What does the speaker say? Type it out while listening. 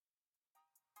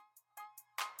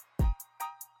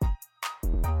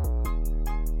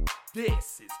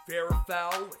This is Fair or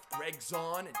Foul with Greg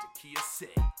Zahn and Takia Singh.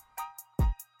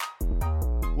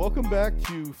 Welcome back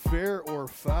to Fair or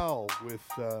Foul with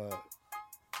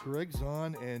Greg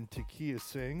Zahn and Takia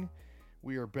Singh.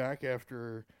 We are back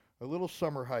after a little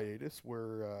summer hiatus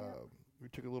where we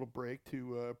took a little break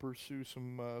to pursue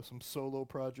some solo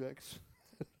projects.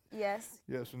 Yes.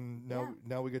 Yes, and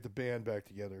now we get the band back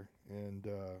together, and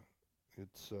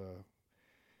it's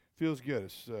feels good.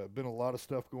 It's been a lot of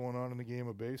stuff going on in the game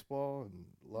of baseball, and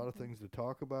a lot of things to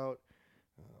talk about.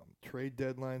 Trade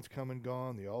deadlines come and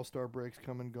gone. The All-Star breaks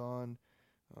come and gone.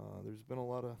 There's been a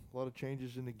lot of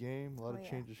changes in the game. A lot of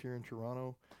changes here in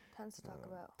Toronto. Tons to talk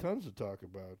about. Tons to talk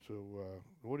about. So,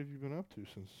 what have you been up to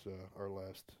since our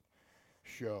last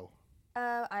show?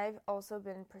 I've also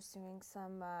been pursuing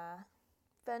some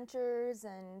ventures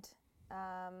and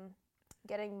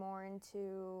getting more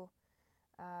into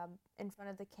in front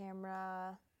of the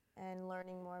camera and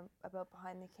learning more about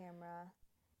behind the camera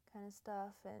kind of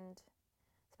stuff, and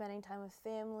spending time with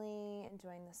family,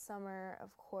 enjoying the summer,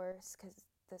 of course, because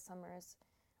the summer has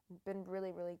been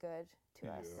really, really good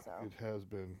to us. So It has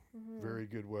been very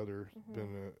good weather.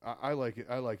 Been I like it.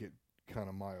 I like it kind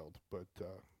of mild, but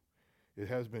it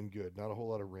has been good. Not a whole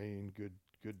lot of rain. Good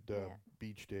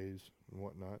beach days and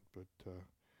whatnot. But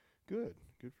good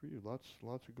for you. Lots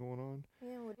of going on.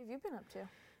 yeah, what have you been up to?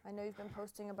 I know you've been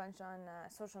posting a bunch on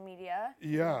social media.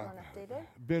 Yeah, Updated.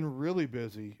 been really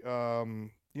busy. I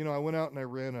went out and I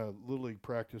ran a Little League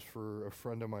practice for a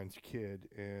friend of mine's kid,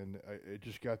 and it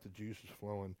just got the juices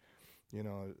flowing.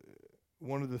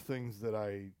 One of the things that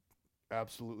I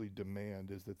absolutely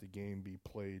demand is that the game be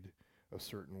played a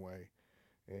certain way.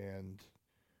 And,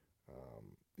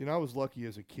 I was lucky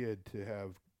as a kid to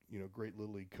have, great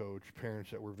Little League coach, parents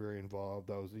that were very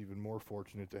involved. I was even more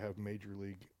fortunate to have Major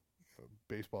League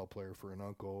baseball player for an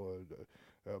uncle,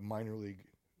 a minor league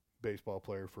baseball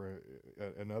player for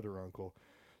another uncle.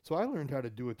 So I learned how to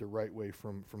do it the right way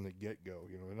from the get-go,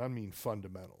 and I mean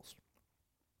fundamentals.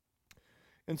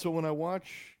 And so when I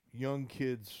watch young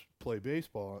kids play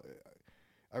baseball,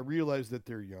 I realize that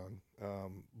they're young,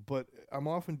 but I'm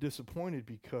often disappointed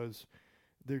because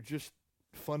they're just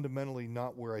fundamentally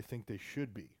not where I think they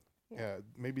should be. Yeah.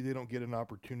 Maybe they don't get an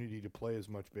opportunity to play as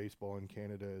much baseball in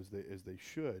Canada as they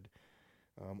should,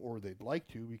 or they'd like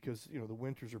to, because the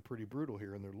winters are pretty brutal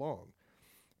here and they're long.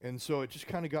 And so it just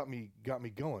kind of got me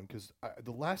going, because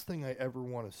the last thing I ever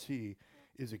want to see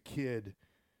is a kid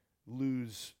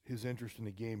lose his interest in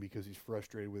the game because he's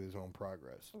frustrated with his own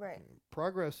progress. Right.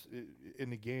 Progress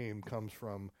in the game comes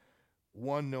from,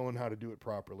 one, knowing how to do it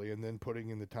properly, and then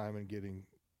putting in the time and getting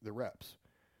the reps.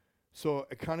 So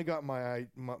it kind of got my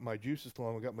juices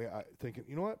flowing. It got me thinking,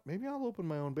 you know what? Maybe I'll open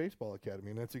my own baseball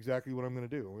academy, and that's exactly what I'm going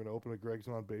to do. I'm going to open a Greg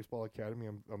Zahn Baseball Academy.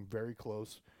 I'm very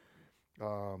close.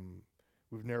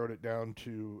 We've narrowed it down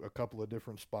to a couple of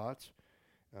different spots,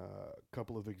 a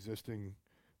couple of existing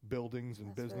buildings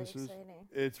and That's businesses. really exciting.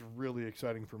 It's really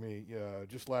exciting for me.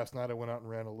 Just last night I went out and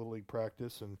ran a Little League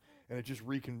practice, and it just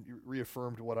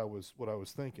reaffirmed what I was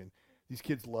thinking. These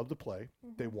kids love to play.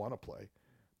 They want to play,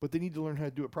 but they need to learn how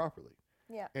to do it properly.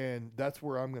 Yeah. And that's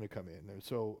where I'm going to come in. And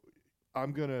so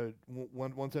I'm going to,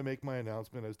 once I make my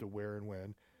announcement as to where and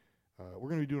when, we're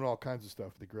going to be doing all kinds of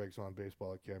stuff at the Greg Zahn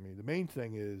Baseball Academy. The main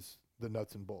thing is the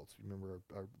nuts and bolts. You remember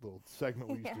our little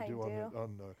segment we used to do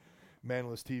on the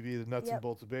Manless TV, the nuts and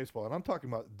bolts of baseball. And I'm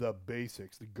talking about the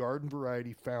basics, the garden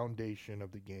variety foundation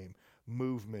of the game,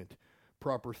 movement,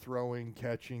 proper throwing,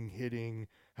 catching, hitting,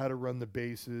 how to run the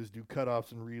bases, do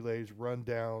cutoffs and relays,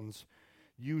 rundowns,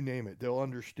 you name it. They'll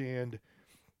understand,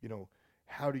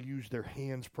 how to use their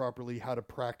hands properly, how to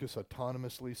practice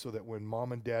autonomously so that when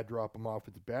mom and dad drop them off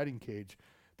at the batting cage,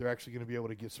 they're actually going to be able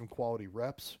to get some quality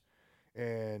reps.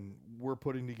 And we're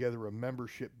putting together a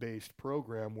membership-based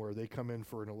program where they come in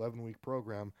for an 11-week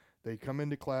program. They come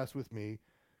into class with me.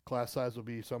 Class size will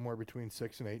be somewhere between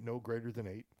 6 and 8, no greater than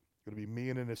 8. It'll be me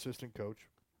and an assistant coach.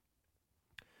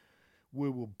 We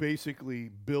will basically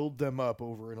build them up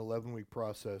over an 11-week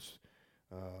process,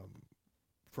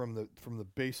 from the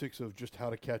basics of just how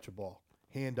to catch a ball,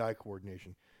 hand-eye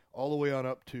coordination, all the way on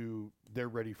up to they're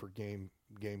ready for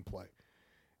gameplay.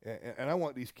 And I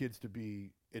want these kids to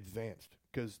be advanced,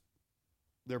 because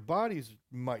their bodies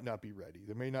might not be ready.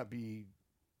 They may not be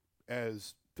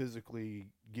as physically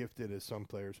gifted as some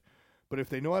players, but if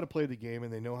they know how to play the game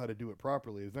and they know how to do it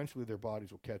properly, eventually their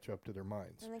bodies will catch up to their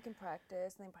minds. And they can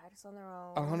practice, and they practice on their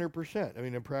own. 100%. I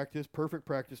mean, in practice, perfect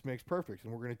practice makes perfect,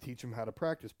 and we're going to teach them how to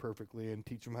practice perfectly and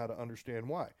teach them how to understand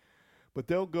why. But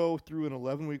they'll go through an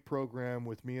 11-week program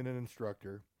with me and an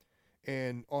instructor,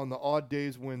 and on the odd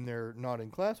days when they're not in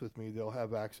class with me, they'll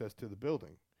have access to the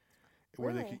building.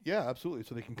 where they Really? can, yeah, absolutely.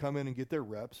 So they can come in and get their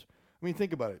reps. I mean,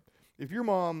 think about it. If your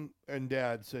mom and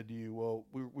dad said to you, well,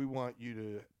 we want you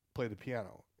to play the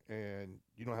piano, and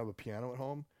you don't have a piano at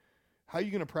home, how are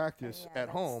you going to practice yeah, at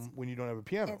home when you don't have a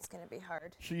piano? It's going to be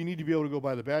hard. So you need to be able to go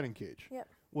buy the batting cage. Yep.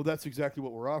 Well, that's exactly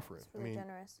what we're offering. It's really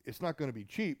generous. It's not going to be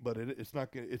cheap, but it's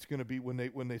not going. It's going to be when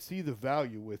they see the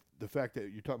value with the fact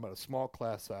that you're talking about a small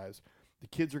class size. The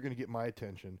kids are going to get my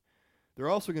attention. They're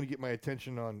also going to get my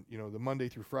attention on the Monday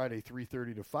through Friday,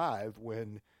 3:30 to 5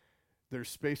 when there's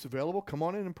space available. Come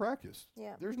on in and practice.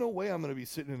 Yeah. There's no way I'm going to be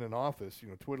sitting in an office,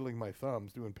 twiddling my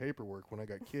thumbs, doing paperwork when I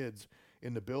got kids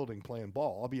in the building playing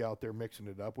ball. I'll be out there mixing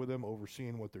it up with them,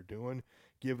 overseeing what they're doing,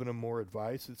 giving them more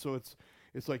advice. And so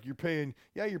it's like you're paying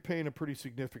a pretty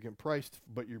significant price,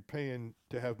 but you're paying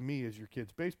to have me as your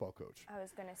kid's baseball coach. I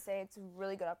was going to say it's a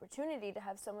really good opportunity to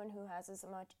have someone who has as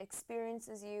much experience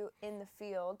as you in the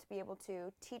field to be able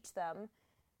to teach them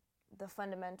the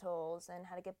fundamentals and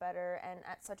how to get better, and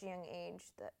at such a young age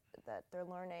that they're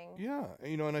learning. Yeah,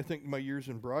 and I think my years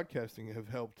in broadcasting have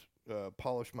helped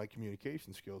polish my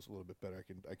communication skills a little bit better.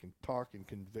 I can talk and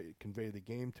convey the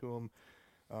game to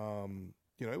them.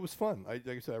 It was fun. Like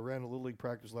I said, I ran a little league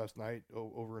practice last night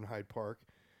over in Hyde Park,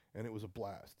 and it was a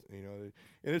blast. And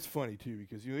it's funny too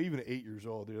because even at 8 years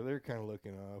old, they're kind of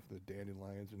looking off the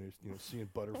dandelions and they're seeing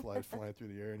butterflies flying through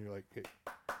the air, and you're like, hey,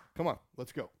 come on,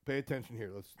 let's go. Pay attention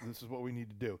here. This is what we need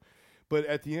to do. But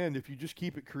at the end, if you just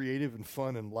keep it creative and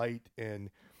fun and light, and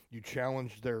you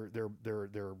challenge their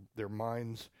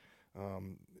minds,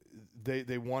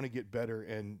 they want to get better.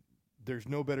 And there's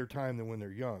no better time than when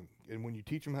they're young. And when you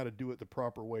teach them how to do it the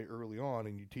proper way early on,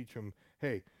 and you teach them,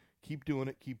 hey, keep doing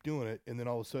it, and then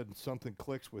all of a sudden something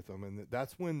clicks with them, and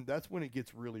that's when it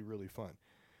gets really, really fun.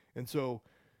 And so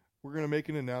we're going to make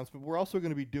an announcement. We're also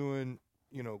going to be doing,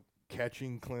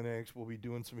 catching clinics. We'll be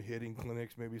doing some hitting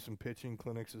clinics, maybe some pitching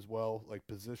clinics as well, like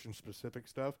position-specific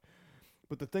stuff.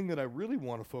 But the thing that I really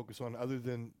want to focus on, other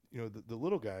than the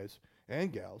little guys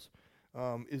and gals,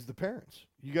 is the parents.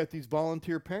 You got these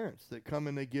volunteer parents that come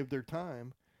and they give their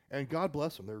time, and God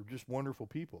bless them. They're just wonderful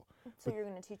people. So you're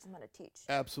going to teach them how to teach.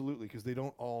 Absolutely, because they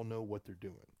don't all know what they're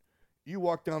doing. You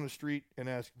walk down the street and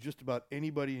ask just about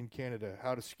anybody in Canada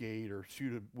how to skate or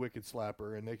shoot a wicked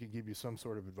slapper, and they can give you some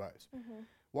sort of advice. Mm-hmm.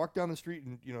 Walk down the street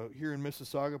and, here in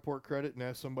Mississauga, Port Credit, and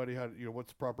ask somebody how to,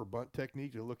 what's the proper bunt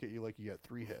technique. They'll look at you like you got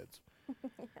three heads.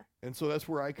 Yeah. And so that's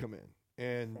where I come in.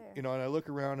 And, and I look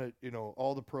around at,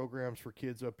 all the programs for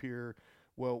kids up here.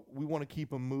 Well, we want to keep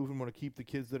them moving. We want to keep the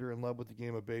kids that are in love with the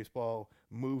game of baseball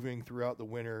moving throughout the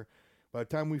winter. By the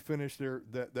time we finish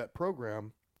that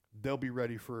program, they'll be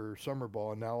ready for summer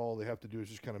ball. And now all they have to do is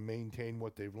just kind of maintain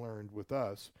what they've learned with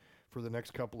us for the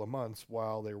next couple of months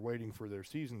while they're waiting for their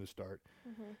season to start.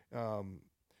 Mm-hmm.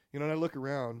 And I look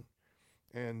around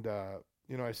and,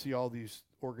 I see all these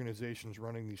organizations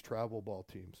running these travel ball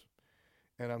teams.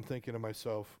 And I'm thinking to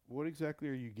myself, what exactly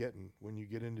are you getting when you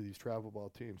get into these travel ball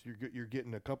teams? You're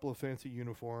getting a couple of fancy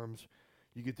uniforms.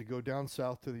 You get to go down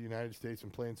south to the United States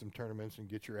and play in some tournaments and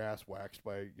get your ass waxed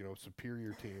by,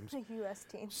 superior teams. U.S.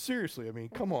 teams. Seriously, I mean,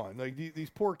 come on. Like these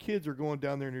poor kids are going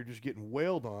down there and they're just getting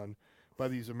wailed on by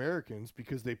these Americans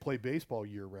because they play baseball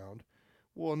year round.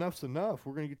 Well, enough's enough.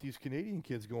 We're going to get these Canadian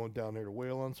kids going down there to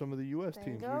wail on some of the U.S.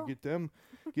 teams. We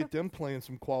get them playing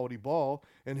some quality ball.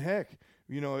 And heck,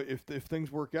 if things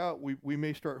work out, we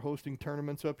may start hosting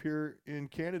tournaments up here in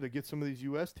Canada. Get some of these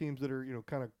U.S. teams that are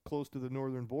kind of close to the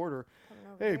northern border.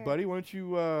 Hey, buddy, why don't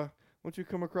you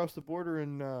come across the border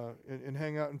and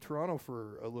hang out in Toronto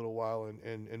for a little while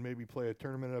and maybe play a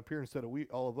tournament up here instead of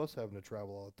all of us having to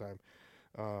travel all the time.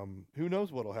 Who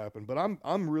knows what'll happen, but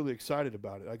I'm really excited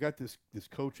about it. I got this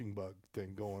coaching bug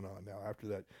thing going on now after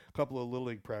that couple of little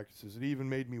league practices. It even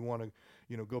made me want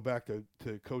to, go back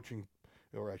to coaching,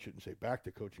 or I shouldn't say back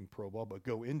to coaching pro ball, but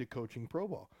go into coaching pro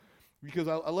ball because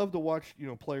I love to watch,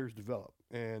 players develop.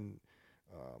 And,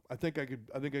 I think I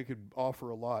could offer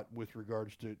a lot with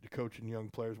regards to coaching young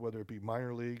players, whether it be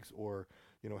minor leagues or,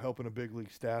 helping a big league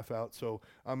staff out. So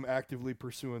I'm actively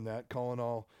pursuing that, calling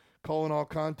all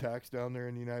contacts down there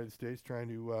in the United States, trying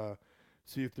to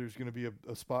see if there's going to be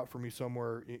a spot for me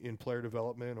somewhere in player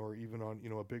development or even on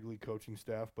a big league coaching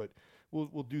staff. But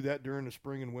we'll do that during the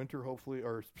spring and winter, hopefully,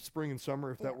 or spring and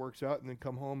summer if that works out, and then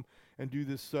come home and do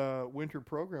this winter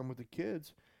program with the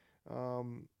kids.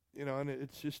 And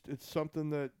it's something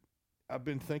that I've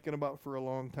been thinking about for a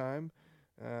long time.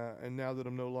 And now that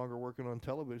I'm no longer working on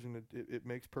television, it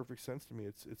makes perfect sense to me.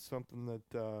 It's something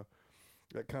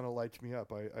that kind of lights me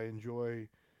up. I enjoy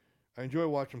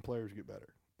watching players get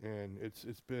better, and it's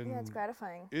been it's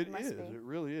gratifying. It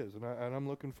really is, and I'm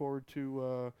looking forward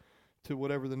to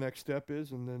whatever the next step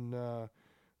is, and then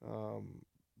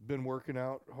Been working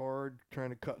out hard, trying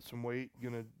to cut some weight.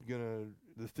 The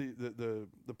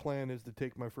plan is to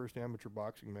take my first amateur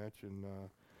boxing match, and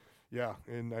yeah,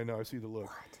 and I know I see the look.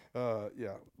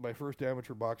 Yeah, my first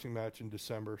amateur boxing match in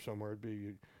December somewhere. It'd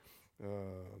be.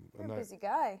 You're a busy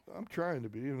guy. I'm trying to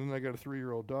be, and then I got a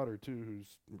 3-year-old daughter too,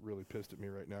 who's really pissed at me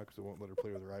right now because I won't let her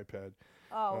play with her iPad.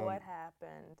 Oh, what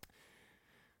happened?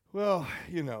 Well,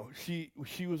 you know, she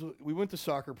was. We went to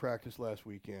soccer practice last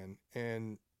weekend,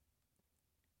 and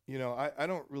you know, I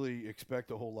don't really expect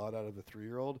a whole lot out of a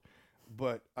 3-year-old,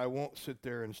 but I won't sit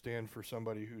there and stand for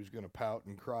somebody who's going to pout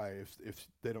and cry if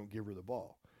they don't give her the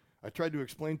ball. I tried to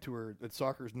explain to her that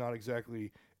soccer is not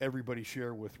exactly everybody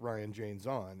share with Ryan James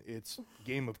on. It's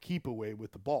game of keep away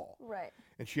with the ball. Right.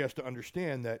 And she has to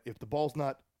understand that if the ball's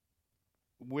not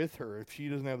with her, if she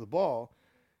doesn't have the ball,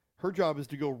 her job is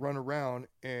to go run around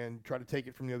and try to take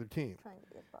it from the other team.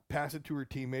 Pass it to her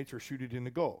teammates or shoot it in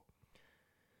the goal.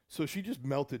 So she just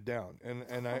melted down.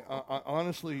 And I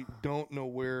honestly don't know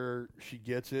where she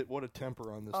gets it. What a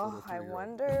temper on this little 3-year-old. I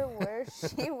wonder where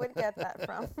she would get that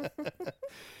from.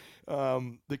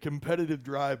 The competitive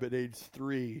drive at age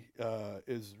 3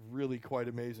 is really quite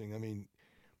amazing. I mean,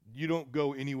 you don't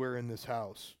go anywhere in this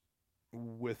house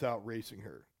without racing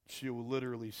her. She will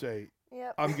literally say,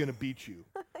 Yep. I'm going to beat you.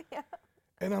 Yeah.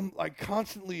 And I'm like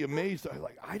constantly amazed.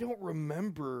 I don't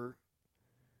remember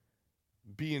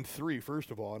being 3, first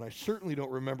of all, and I certainly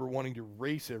don't remember wanting to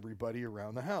race everybody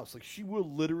around the house. Like, she will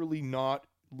literally not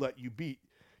let you beat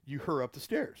her up the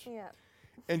stairs. Yeah.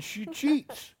 And she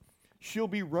cheats. She'll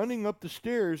be running up the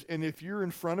stairs, and if you're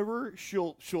in front of her,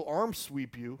 she'll arm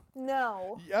sweep you.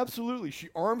 No. Absolutely. She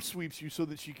arm sweeps you so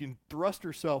that she can thrust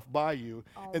herself by you,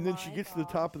 and then she gets to the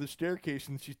top of the staircase,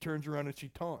 and she turns around and she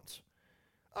taunts.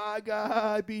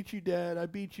 I beat you, Dad. I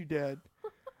beat you, Dad.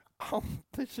 I'm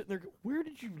sitting there, where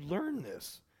did you learn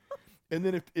this? And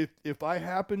then if I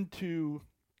happen to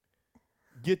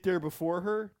get there before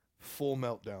her, full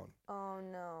meltdown. Oh,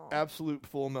 no. Absolute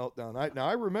full meltdown.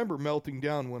 I remember melting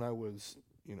down when I was,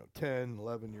 10,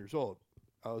 11 years old.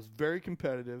 I was very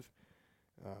competitive.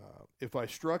 If I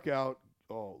struck out,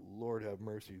 oh, Lord have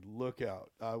mercy, look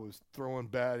out. I was throwing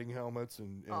batting helmets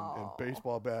and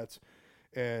baseball bats.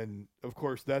 And, of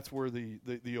course, that's where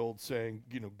the old saying,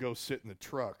 go sit in the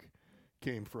truck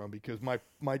came from, because my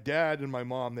dad and my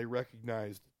mom, they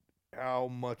recognized how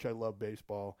much I love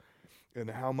baseball and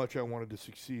how much I wanted to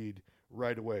succeed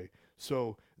right away.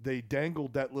 So they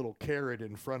dangled that little carrot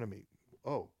in front of me.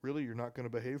 Oh, really? You're not going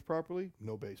to behave properly?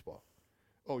 No baseball.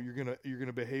 Oh, you're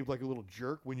gonna behave like a little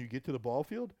jerk when you get to the ball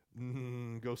field?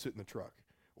 Go sit in the truck.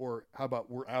 Or how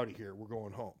about we're out of here? We're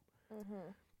going home.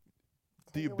 Mm-hmm.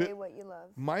 Take away what you love.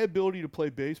 My ability to play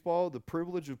baseball, the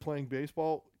privilege of playing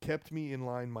baseball, kept me in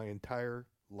line my entire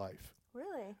life.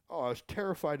 Really? Oh, I was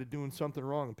terrified of doing something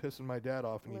wrong and pissing my dad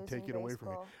off, and he'd take it away from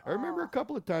me. I Baseball. remember a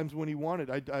couple of times when he wanted,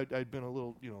 I'd been a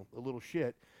little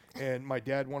shit, and my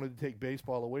dad wanted to take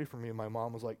baseball away from me, and my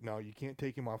mom was like, no, you can't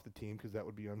take him off the team because that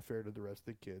would be unfair to the rest of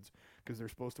the kids, because they're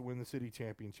supposed to win the city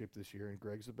championship this year, and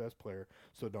Greg's the best player,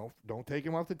 so don't take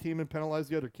him off the team and penalize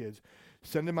the other kids.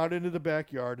 Send him out into the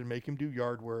backyard and make him do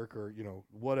yard work or,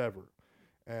 whatever.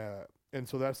 And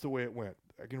so that's the way it went.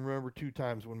 I can remember 2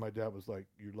 times when my dad was like,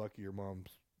 you're lucky your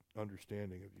mom's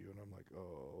understanding of you, and I'm like,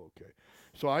 oh, okay.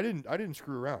 So I didn't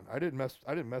screw around. I didn't mess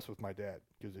with my dad,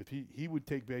 because if he would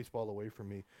take baseball away from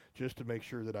me just to make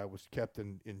sure that I was kept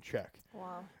in check.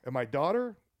 Wow. And my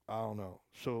daughter, I don't know.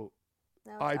 So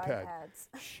Now iPad. iPads.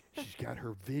 She's got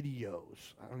her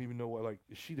videos. I don't even know what, like,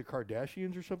 is she the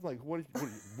Kardashians or something? Like, what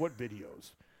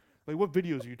videos? Like, what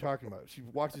videos are you talking about? She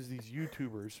watches these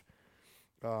YouTubers.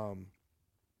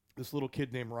 This little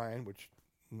kid named Ryan,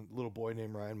 little boy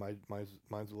named Ryan,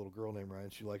 mine's a little girl named Ryan.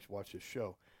 She likes to watch this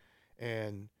show.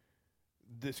 And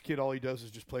this kid, all he does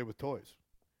is just play with toys.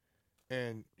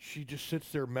 And she just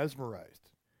sits there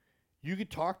mesmerized. You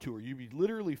could talk to her. You'd be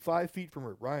literally 5 feet from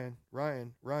her. Ryan.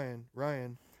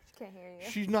 She can't hear you.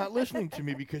 She's not listening to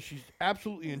me because she's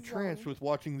absolutely entranced with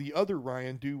watching the other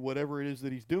Ryan do whatever it is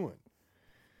that he's doing.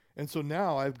 And so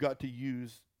now I've got to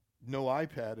use no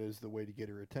iPad as the way to get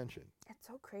her attention. It's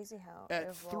so crazy how At it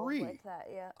evolved 3, like that,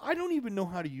 yeah. I don't even know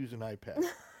how to use an iPad.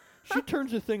 She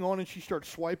turns the thing on and she starts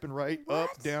swiping right,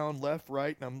 up, down, left,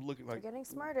 right, and I'm looking like, You're getting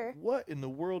smarter. what in the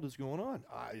world is going on?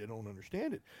 I don't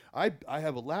understand it. I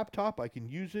have a laptop. I can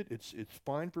use it. It's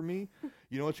fine for me.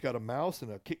 It's got a mouse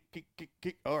and a kick.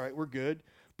 All right, we're good.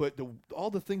 But all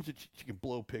the things that she can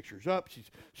blow pictures up.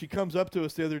 She comes up to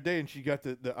us the other day and she got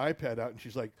the iPad out and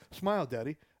she's like, smile,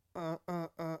 Daddy.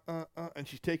 And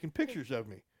she's taking pictures of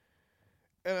me.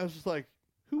 And I was just like,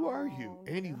 Who are you, Oh,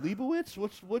 Annie no. Leibovitz?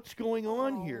 What's going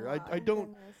on Oh, here? my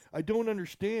goodness. I don't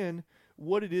understand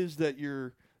what it is that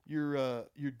you're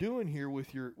doing here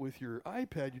with your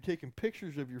iPad. You're taking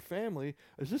pictures of your family.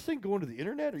 Is this thing going to the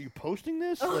internet? Are you posting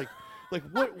this? Like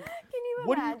what? Can you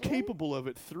What are you imagine? capable of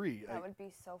at 3? That would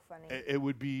be so funny. It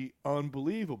would be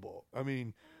unbelievable. I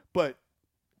mean, but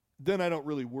then I don't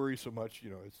really worry so much.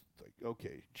 You know, it's like,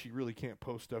 okay, she really can't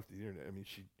post stuff to the internet. I mean,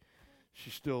 she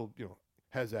still, you know,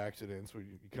 has accidents where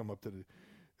you come up to the,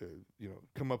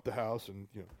 come up the house and,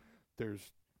 you know,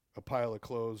 there's a pile of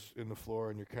clothes in the floor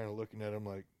and you're kind of looking at them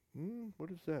like, what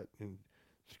is that? And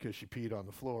it's because she peed on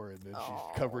the floor and then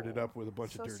she's covered it up with a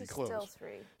bunch of dirty clothes. Still 3.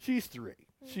 She's 3.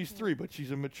 She's 3, but she's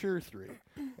a mature 3,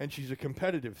 and she's a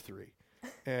competitive 3.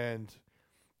 And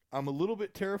I'm a little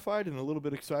bit terrified and a little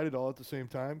bit excited all at the same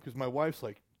time because my wife's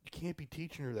like, you can't be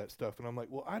teaching her that stuff. And I'm like,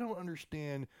 well, I don't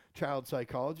understand child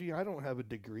psychology. I don't have a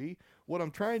degree. What I'm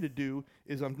trying to do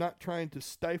is I'm not trying to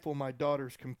stifle my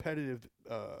daughter's competitive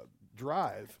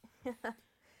drive,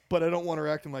 but I don't want her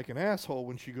acting like an asshole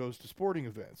when she goes to sporting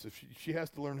events. If she has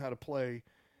to learn how to play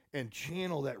and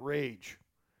channel that rage.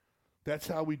 That's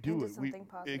how we do Into it. something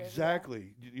positive, yeah.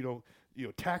 Exactly. You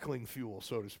know, tackling fuel,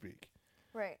 so to speak.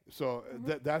 Right. So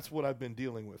that's what I've been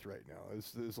dealing with right now.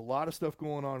 There's a lot of stuff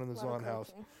going on in the A lot of Zahn house,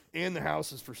 coaching. and the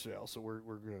house is for sale. So we're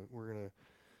gonna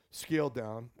scale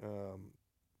down.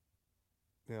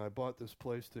 I bought this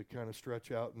place to kind of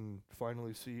stretch out and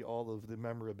finally see all of the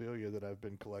memorabilia that I've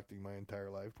been collecting my entire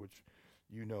life, which,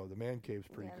 you know, the man cave's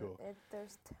pretty cool.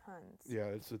 There's tons. Yeah,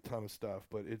 it's a ton of stuff,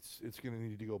 but it's going to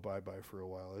need to go bye-bye for a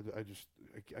while.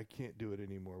 I can't do it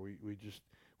anymore.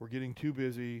 We're getting too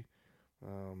busy,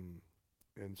 and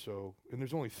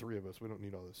there's only 3 of us. We don't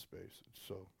need all this space.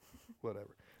 So,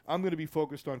 whatever. I'm going to be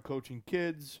focused on coaching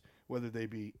kids, whether they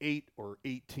be 8 or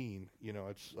 18. You know,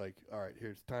 it's like, all right,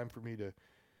 here's time for me to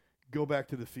go back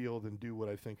to the field and do what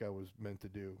I think I was meant to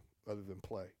do, other than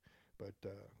play. But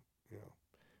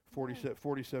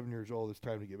 47 years old, it's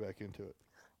time to get back into it.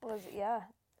 Yeah.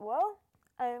 Well,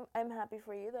 I'm happy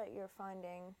for you that you're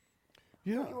finding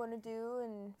what you want to do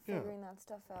and figuring that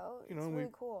stuff out. You know, it's really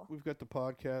cool. We've got the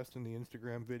podcast and the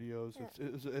Instagram videos. Yeah.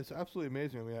 It's absolutely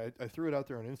amazing. I mean, I threw it out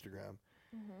there on Instagram,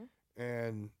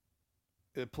 and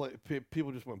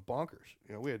people just went bonkers.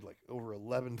 You know, we had like over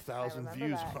 11,000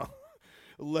 views.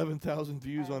 11,000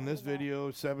 views on this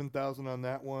video, 7,000 on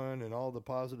that one, and all the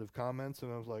positive comments.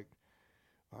 And I was like,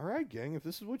 all right, gang, if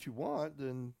this is what you want,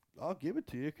 then I'll give it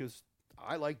to you because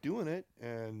I like doing it.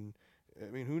 And,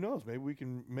 I mean, who knows? Maybe we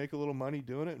can make a little money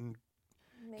doing it and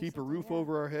keep a roof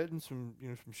over our head and some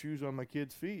shoes on my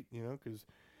kids' feet, you know, because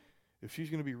if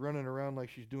she's going to be running around like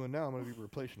she's doing now, I'm going to be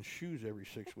replacing shoes every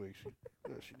 6 weeks.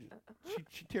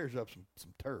 She tears up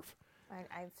some turf.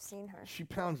 I've seen her. She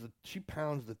pounds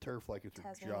the turf like it's her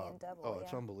Tasmanian job. devil,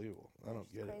 It's unbelievable. I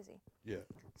don't get crazy. it. Yeah.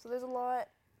 So there's a lot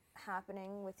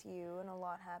happening with you and a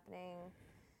lot happening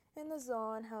in the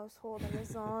Zahn household, in the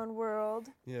Zahn world.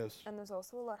 Yes. And there's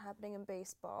also a lot happening in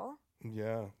baseball.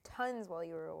 Yeah. Tons while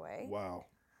you were away. Wow.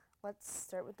 Let's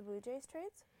start with the Blue Jays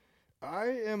trades. I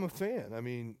am a fan. I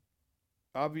mean,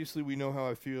 obviously we know how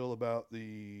I feel about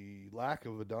the lack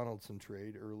of a Donaldson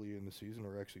trade early in the season,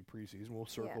 or actually preseason. We'll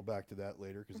circle back to that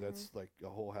later because that's like a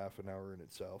whole half an hour in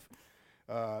itself.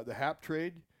 The Happ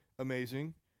trade,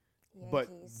 amazing.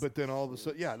 Yankees. But then all of a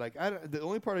sudden, the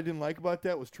only part I didn't like about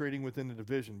that was trading within the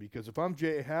division, because if I'm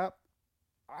J.A. Happ,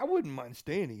 I wouldn't mind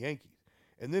staying the Yankees.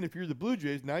 And then if you're the Blue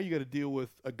Jays, now you got to deal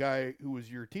with a guy who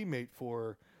was your teammate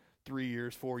for 3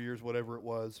 years, 4 years, whatever it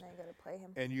was. Now you got to play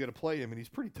him. And you got to play him, and he's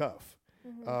pretty tough.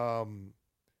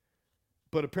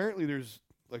 But apparently there's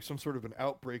like some sort of an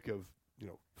outbreak of, you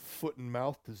know, foot and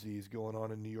mouth disease going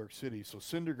on in New York City. So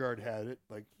Syndergaard had it.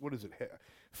 Like, what is it?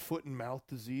 Foot and mouth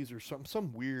disease or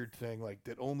some weird thing like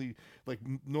that. Only like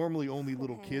normally only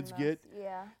little kids get.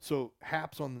 Yeah. So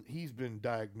Happ's he's been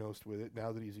diagnosed with it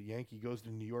now that he's a Yankee. He goes to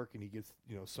New York and he gets,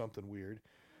 you know, something weird.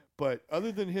 But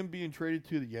other than him being traded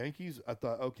to the Yankees, I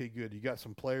thought, okay, good. You got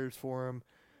some players for him.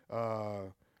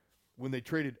 When they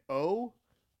traded O,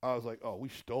 I was like, oh, we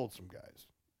stole some guys.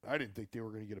 I didn't think they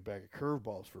were going to get a bag of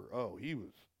curveballs for O. He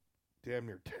was damn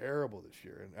near terrible this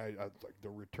year, and I was like, the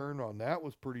return on that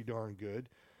was pretty darn good.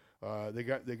 They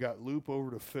got Loop over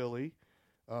to Philly.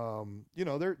 You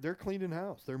know, they're cleaning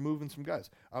house. They're moving some guys.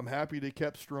 I'm happy they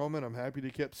kept Stroman. I'm happy they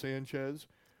kept Sanchez.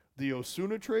 The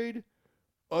Osuna trade,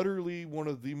 utterly one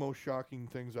of the most shocking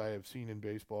things I have seen in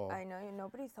baseball. I know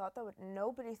nobody thought that would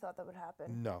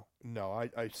happen. No,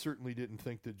 I certainly didn't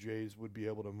think the Jays would be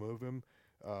able to move him.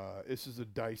 This is a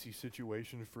dicey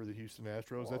situation for the Houston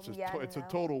Astros. Well, It's a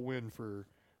total win for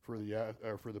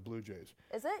the Blue Jays.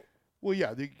 Is it? Well,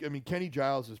 yeah. I mean, Kenny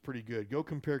Giles is pretty good. Go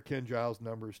compare Ken Giles'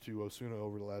 numbers to Osuna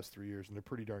over the last 3 years, and they're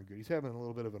pretty darn good. He's having a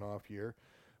little bit of an off year,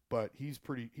 but he's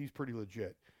pretty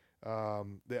legit. I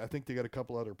think they got a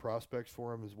couple other prospects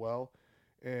for him as well,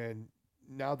 and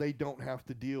now they don't have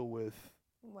to deal with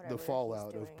Whatever the he's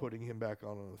fallout doing. of putting him back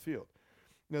on the field.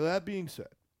 Now, that being said,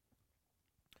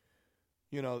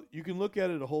 you can look at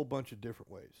it a whole bunch of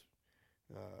different ways.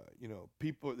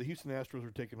 The Houston Astros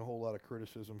are taking a whole lot of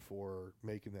criticism for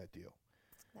making that deal.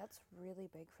 That's really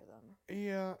big for them.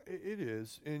 Yeah, it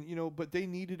is. And, but they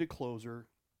needed a closer.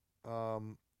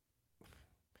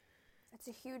 It's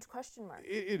a huge question mark.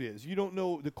 It is. You don't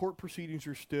know. The court proceedings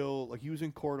are still, like, he was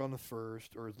in court on the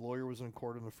 1st, or his lawyer was in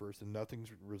court on the 1st, and nothing's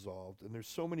resolved. And there's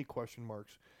so many question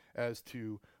marks as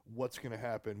to what's going to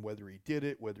happen, whether he did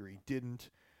it, whether he didn't.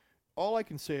 All I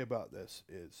can say about this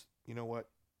is, you know what?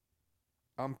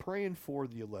 I'm praying for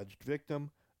the alleged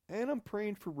victim, and I'm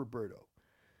praying for Roberto.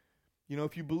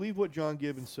 If you believe what John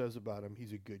Gibbons says about him,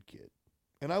 he's a good kid.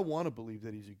 And I want to believe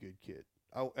that he's a good kid.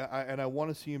 I want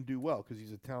to see him do well because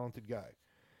he's a talented guy.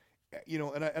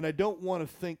 And I don't want to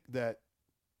think that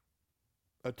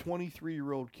a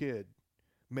 23-year-old kid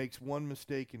makes one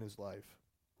mistake in his life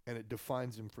and it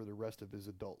defines him for the rest of his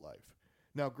adult life.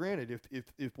 Now, granted,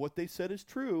 if what they said is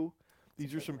true,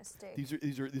 this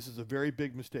is a very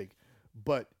big mistake.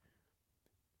 But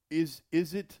is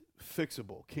it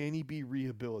fixable? Can he be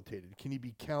rehabilitated? Can he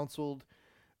be counseled?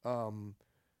 And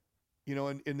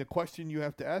the question you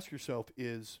have to ask yourself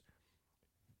is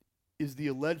the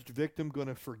alleged victim going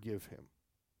to forgive him?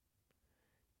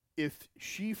 If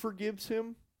she forgives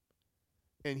him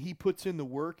and he puts in the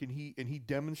work and he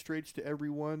demonstrates to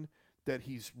everyone that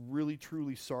he's really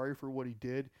truly sorry for what he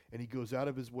did and he goes out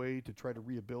of his way to try to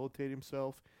rehabilitate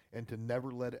himself and to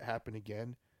never let it happen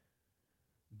again,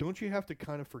 don't you have to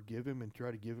kind of forgive him and try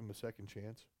to give him a second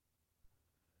chance?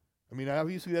 I mean,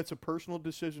 obviously that's a personal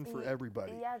decision for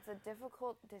everybody. Yeah, it's a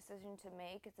difficult decision to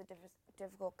make. It's a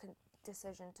difficult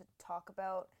decision to talk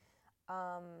about.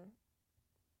 I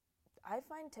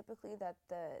find typically that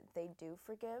they do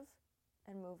forgive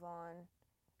and move on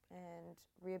and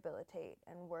rehabilitate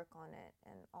and work on it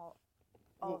and all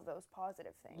of those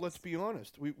positive things. Let's be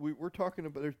honest. We're talking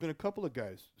about, there's been a couple of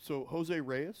guys. So Jose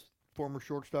Reyes, former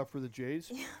shortstop for the Jays,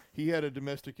 he had a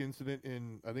domestic incident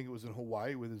I think it was in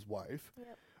Hawaii with his wife.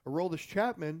 Yep. Aroldis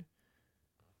Chapman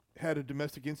had a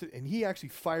domestic incident, and he actually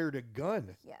fired a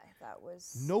gun. Yeah, that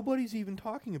was... Nobody's even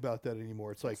talking about that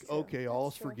anymore. It's like, true. okay,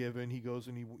 all's true. forgiven. He goes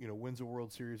and he wins a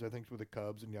World Series, I think, with the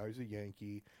Cubs, and now he's a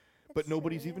Yankee. But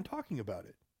nobody's even talking about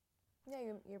it. Yeah,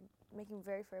 you're making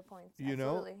very fair points. You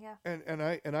Absolutely, know, yeah.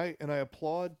 and I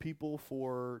applaud people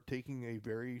for taking a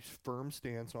very firm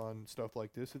stance on stuff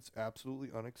like this. It's absolutely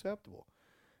unacceptable.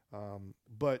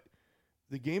 But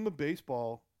the game of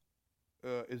baseball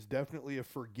is definitely a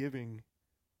forgiving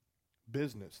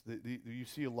business. You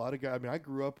see a lot of guys. I mean, I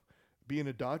grew up being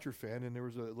a Dodger fan, and there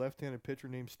was a left-handed pitcher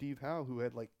named Steve Howe who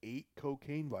had like 8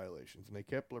 cocaine violations, and they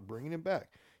kept bringing him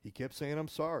back. He kept saying, "I'm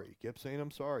sorry." He kept saying, "I'm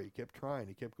sorry." He kept trying.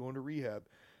 He kept going to rehab.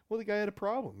 Well, the guy had a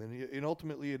problem, and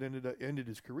ultimately it ended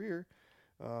his career.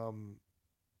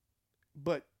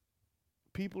 But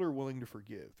people are willing to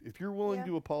forgive. If you're willing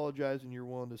to apologize and you're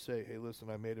willing to say, "Hey,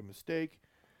 listen, I made a mistake.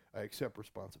 I accept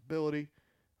responsibility.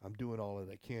 I'm doing all that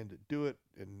I can to do it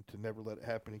and to never let it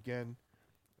happen again."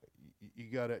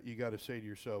 You gotta say to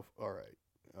yourself, "All right,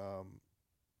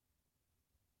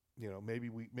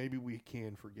 maybe we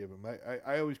can forgive him."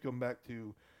 I always come back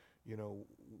to,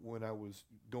 when I was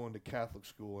going to Catholic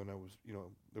school and I was,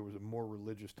 there was a more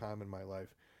religious time in my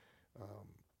life.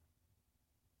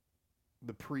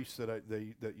 The priests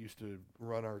that used to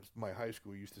run my high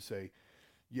school used to say,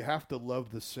 "You have to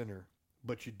love the sinner,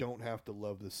 but you don't have to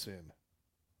love the sin."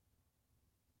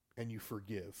 And you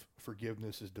forgive.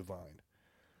 Forgiveness is divine.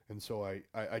 And so I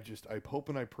hope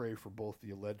and I pray for both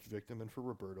the alleged victim and for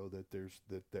Roberto that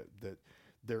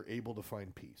they're able to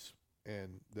find peace,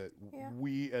 and that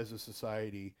we as a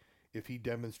society, if he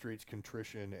demonstrates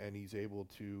contrition and he's able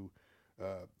to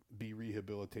be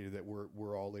rehabilitated, that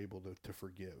we're all able to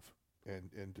forgive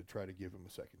and to try to give him a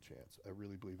second chance. I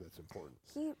really believe that's important.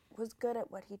 He was good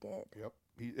at what he did. Yep.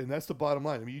 And that's the bottom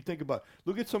line. I mean, you think about,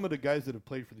 look at some of the guys that have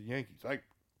played for the Yankees.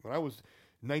 When I was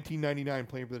 1999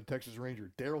 playing for the Texas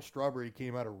Rangers, Darryl Strawberry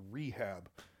came out of rehab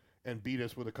and beat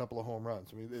us with a couple of home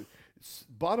runs. I mean,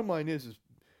 bottom line is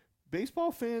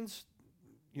baseball fans,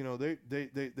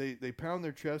 they pound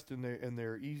their chest and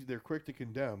they're quick to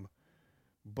condemn,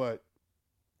 but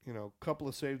a couple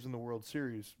of saves in the World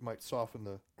Series might soften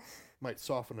it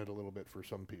a little bit for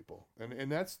some people.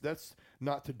 And that's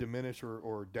not to diminish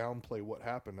or downplay what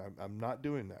happened. I'm not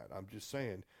doing that. I'm just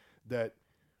saying that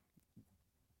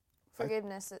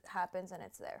forgiveness happens and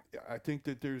it's there. I think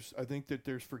that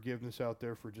there's forgiveness out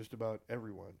there for just about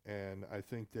everyone, and I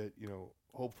think that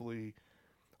hopefully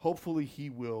he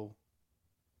will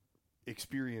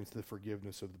experience the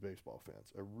forgiveness of the baseball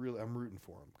fans. I'm rooting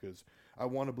for him because I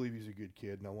want to believe he's a good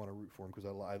kid, and I want to root for him because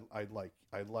I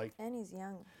like. And he's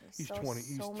young. He's so, 20.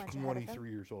 He's so much 23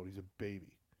 years old. He's a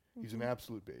baby. He's an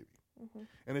absolute baby. Mm-hmm.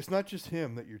 And it's not just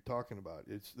him that you're talking about.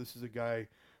 This is a guy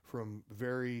from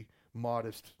very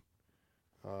modest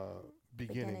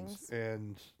beginnings,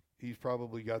 and he's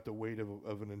probably got the weight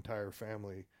of an entire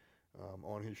family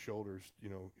on his shoulders.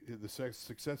 The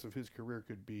success of his career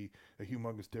could be a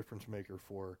humongous difference maker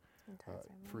for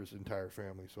his entire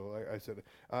family. So I said,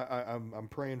 I'm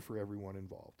praying for everyone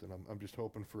involved, and I'm just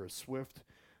hoping for a swift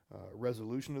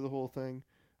resolution of the whole thing.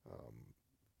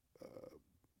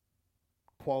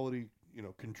 Quality,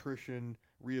 contrition,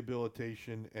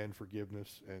 rehabilitation, and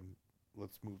forgiveness, and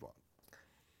let's move on.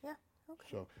 Yeah. Okay.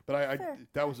 So, but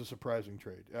that was a surprising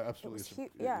trade.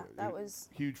 Absolutely. That was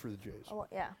huge for the Jays. Oh,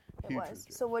 yeah, it Huge was.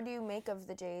 So, what do you make of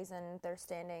the Jays and their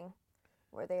standing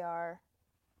where they are?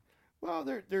 Well,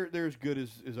 they're as good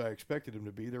as I expected them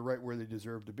to be. They're right where they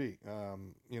deserve to be.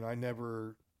 I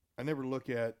never look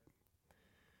at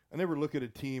a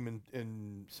team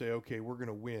and say, okay, we're going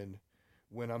to win,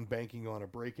 when I'm banking on a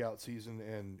breakout season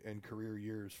and career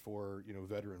years for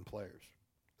veteran players.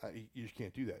 You just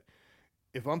can't do that.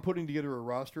 If I'm putting together a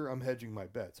roster, I'm hedging my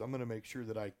bets. I'm going to make sure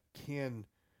that I can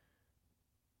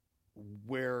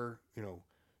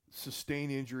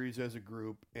sustain injuries as a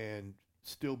group and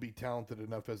still be talented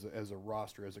enough as a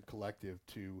roster, as a collective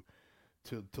to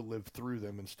live through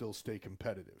them and still stay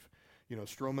competitive.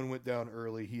 Stroman went down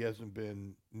early. He hasn't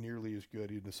been nearly as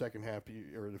good. In the second half,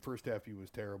 or the first half, he was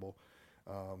terrible.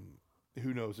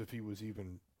 Who knows if he was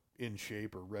even in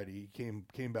shape or ready? He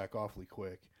came back awfully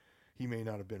quick. He may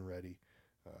not have been ready.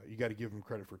 You got to give him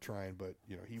credit for trying, but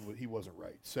he wasn't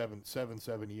right.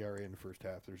 7.7 ERA in the first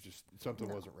half. There's just something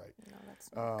wasn't right. No, that's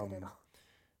not good at all.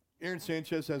 Aaron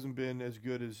Sanchez hasn't been as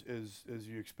good as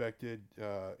you expected.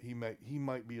 He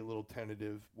might be a little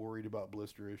tentative, worried about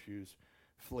blister issues,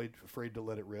 afraid to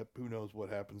let it rip. Who knows what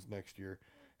happens next year?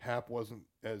 Happ wasn't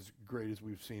as great as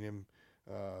we've seen him.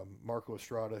 Marco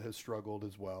Estrada has struggled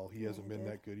as well. He hasn't been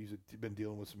that good. He's been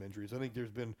dealing with some injuries. I think there's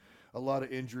been a lot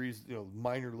of injuries,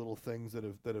 minor little things that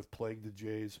have plagued the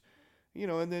Jays.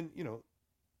 And then,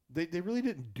 they really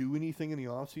didn't do anything in the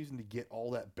offseason to get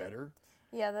all that better.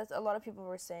 Yeah, that's a lot of people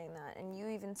were saying that, and you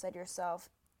even said yourself,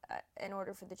 in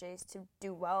order for the Jays to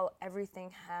do well,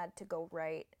 everything had to go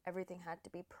right. Everything had to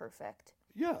be perfect.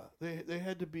 Yeah, they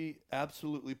had to be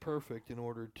absolutely perfect in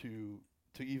order to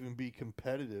even be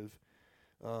competitive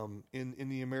in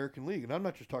the American League. And I'm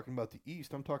not just talking about the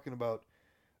East. I'm talking about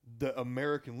the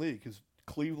American League, because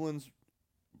Cleveland's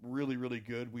really, really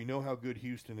good. We know how good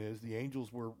Houston is. The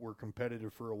Angels were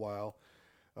competitive for a while.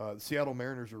 The Seattle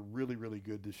Mariners are really, really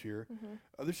good this year.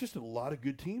 Mm-hmm. There's just a lot of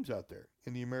good teams out there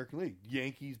in the American League.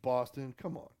 Yankees, Boston,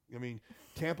 come on. I mean,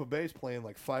 Tampa Bay's playing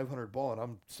like 500 ball, and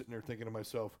I'm sitting there thinking to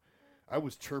myself, I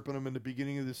was chirping them in the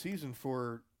beginning of the season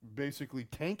for basically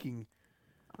tanking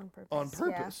on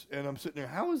purpose. Yeah. And I'm sitting there,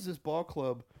 how is this ball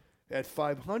club at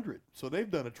 500? So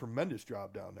they've done a tremendous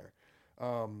job down there.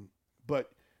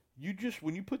 But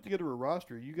when you put together a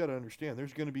roster, you got to understand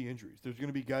there's going to be injuries. There's going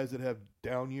to be guys that have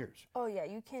down years. Oh yeah,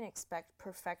 you can't expect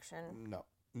perfection. No,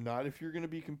 not if you're going to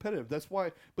be competitive. That's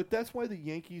why the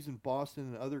Yankees and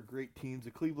Boston and other great teams,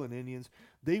 the Cleveland Indians,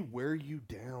 they wear you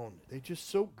down. They're just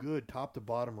so good top to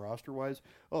bottom roster wise.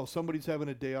 Oh, somebody's having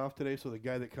a day off today, so the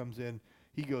guy that comes in,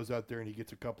 he goes out there and he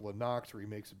gets a couple of knocks, or he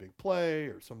makes a big play,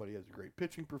 or somebody has a great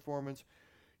pitching performance.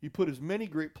 You put as many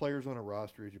great players on a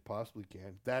roster as you possibly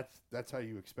can. That's how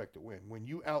you expect to win. When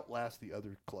you outlast the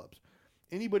other clubs,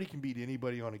 anybody can beat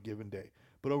anybody on a given day.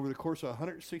 But over the course of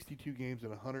 162 games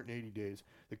and 180 days,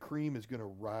 the cream is going to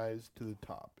rise to the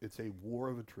top. It's a war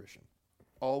of attrition.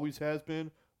 Always has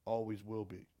been, always will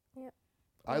be. Yep.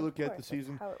 I look at the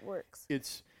season. That's how it works.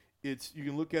 It's you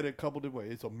can look at it a couple different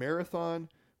ways. It's a marathon,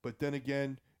 but then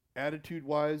again,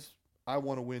 attitude-wise, I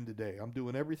want to win today. I'm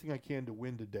doing everything I can to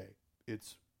win today.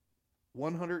 It's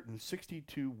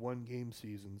 162 one-game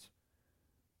seasons,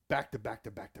 back to back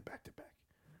to back to back to back.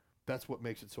 That's what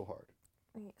makes it so hard.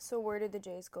 So where did the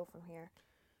Jays go from here?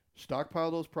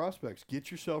 Stockpile those prospects.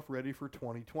 Get yourself ready for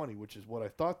 2020, which is what I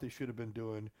thought they should have been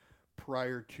doing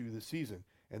prior to the season.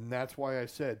 And that's why I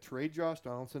said trade Josh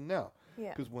Donaldson now. Yeah.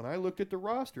 Because when I looked at the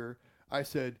roster, I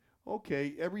said,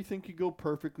 okay, everything could go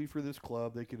perfectly for this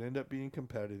club. They could end up being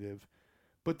competitive,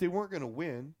 but they weren't going to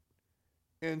win.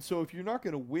 And so if you're not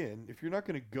going to win, if you're not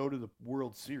going to go to the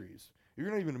World Series, if you're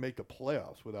not even going to make the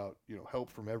playoffs without help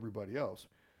from everybody else,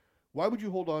 Why would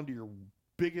you hold on to your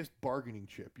biggest bargaining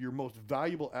chip, your most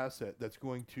valuable asset that's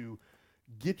going to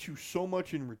get you so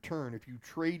much in return if you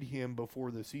trade him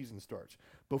before the season starts,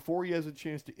 before he has a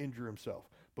chance to injure himself,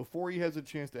 before he has a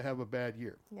chance to have a bad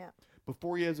year, Yeah.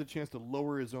 before he has a chance to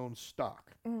lower his own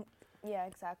stock? Yeah,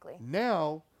 exactly.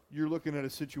 Now you're looking at a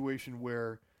situation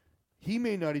where he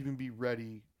may not even be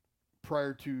ready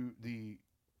prior to the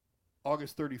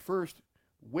August 31st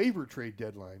waiver trade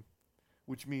deadline,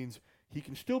 which means he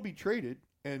can still be traded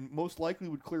and most likely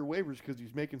would clear waivers because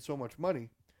he's making so much money.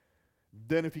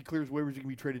 Then if he clears waivers, he can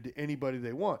be traded to anybody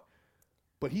they want.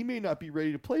 But he may not be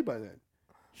ready to play by then.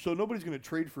 So nobody's going to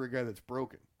trade for a guy that's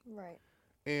broken. Right.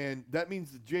 And that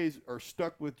means the Jays are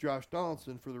stuck with Josh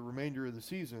Donaldson for the remainder of the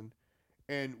season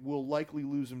and will likely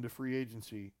lose him to free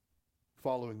agency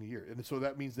following the year. And so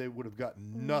that means they would have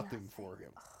gotten nothing for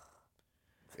him.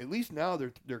 At least now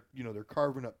they're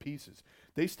carving up pieces.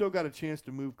 They still got a chance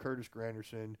to move Curtis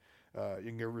Granderson,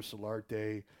 Yangervis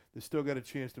Solarte. They still got a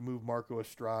chance to move Marco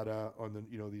Estrada on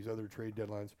these other trade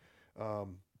deadlines.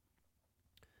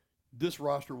 This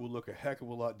roster will look a heck of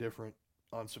a lot different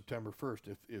on September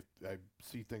 1st if I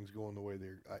see things going the way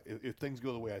if things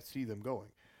go the way I see them going.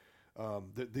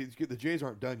 The Jays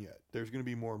aren't done yet. There's going to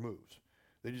be more moves.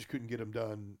 They just couldn't get them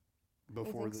done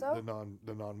before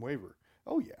the non-waiver.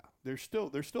 Oh yeah, there's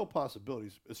still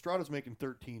possibilities. Estrada's making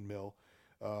 $13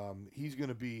 million. He's going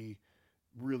to be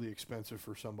really expensive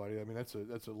for somebody. I mean,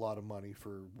 that's a lot of money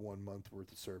for 1 month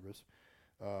worth of service.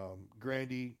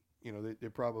 Grandy, they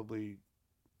probably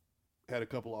had a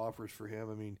couple of offers for him.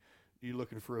 I mean, you're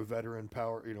looking for a veteran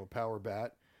power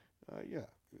bat. Yeah,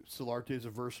 Solarte is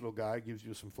a versatile guy, gives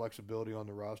you some flexibility on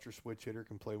the roster. Switch hitter,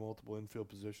 can play multiple infield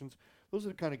positions. Those are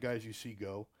the kind of guys you see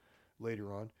go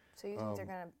later on. So you think they're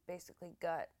going to basically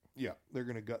gut? Yeah, they're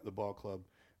going to gut the ball club.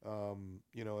 And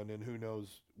then who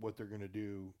knows what they're going to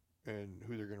do and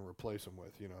who they're going to replace him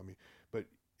with. But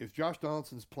if Josh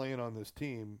Donaldson's playing on this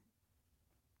team,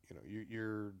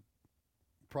 you're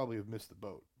probably have missed the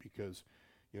boat because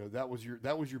that was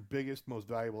your biggest, most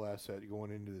valuable asset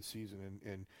going into the season.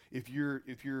 And if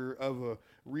you're of a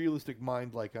realistic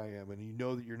mind like I am, and you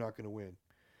know that you're not going to win.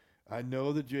 I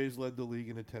know the Jays led the league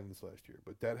in attendance last year,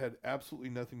 but that had absolutely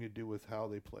nothing to do with how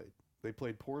they played. They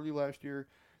played poorly last year.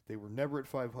 They were never at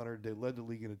 500. They led the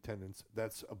league in attendance.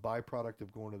 That's a byproduct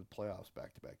of going to the playoffs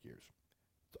back-to-back years.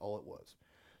 That's all it was.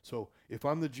 So if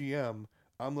I'm the GM,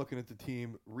 I'm looking at the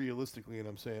team realistically, and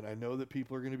I'm saying, I know that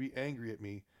people are going to be angry at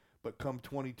me, but come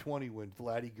 2020, when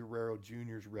Vladdy Guerrero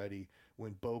Jr. is ready,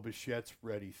 when Bo Bichette's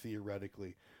ready,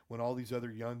 theoretically, when all these other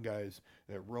young guys,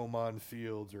 Roman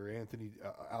Fields or Anthony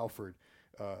Alford,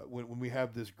 when we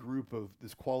have this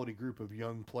quality group of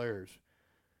young players,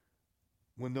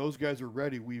 when those guys are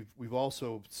ready, we've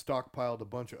also stockpiled a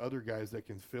bunch of other guys that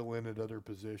can fill in at other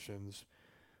positions.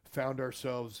 Found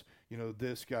ourselves,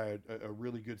 this guy, a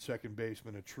really good second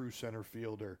baseman, a true center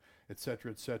fielder, et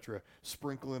cetera,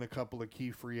 sprinkle in a couple of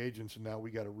key free agents, and now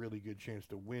we got a really good chance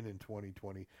to win in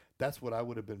 2020. That's what I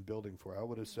would have been building for. I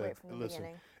would have said, listen,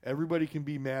 everybody can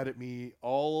be mad at me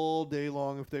all day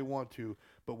long if they want to,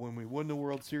 but when we win the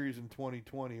World Series in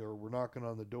 2020 or we're knocking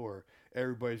on the door,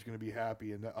 everybody's going to be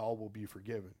happy and all will be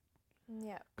forgiven.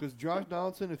 Yeah. Because Josh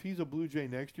Donaldson, if he's a Blue Jay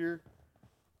next year,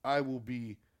 I will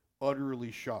be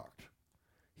utterly shocked.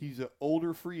 He's an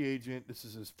older free agent. This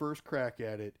is his first crack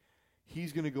at it.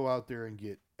 He's going to go out there and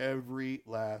get every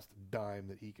last dime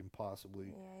that he can possibly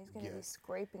get. Yeah, he's going to be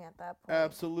scraping at that point.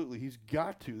 Absolutely. He's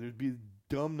got to. They'd be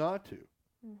dumb not to.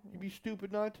 Mm-hmm. He'd be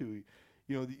stupid not to.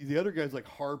 The other guys like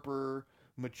Harper,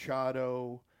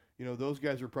 Machado, those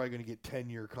guys are probably going to get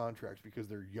 10-year contracts because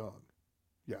they're young.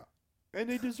 Yeah. And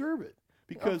they deserve it.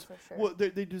 Because,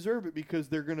 they deserve it because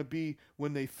they're going to be,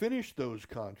 when they finish those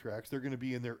contracts, they're going to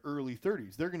be in their early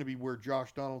 30s. They're going to be where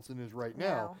Josh Donaldson is right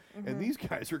now. Mm-hmm. And these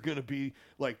guys are going to be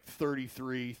like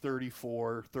 33,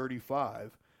 34,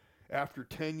 35. After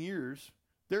 10 years,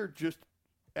 they're just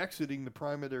exiting the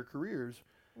prime of their careers.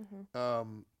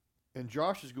 Mm-hmm. And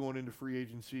Josh is going into free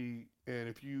agency. And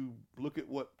if you look at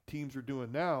what teams are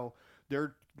doing now,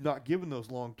 they're not giving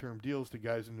those long-term deals to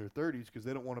guys in their 30s because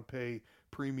they don't want to pay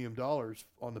premium dollars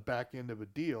on the back end of a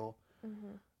deal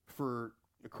for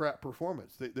a crap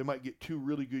performance. They might get 2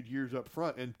 really good years up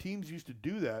front, and teams used to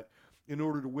do that in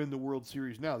order to win the World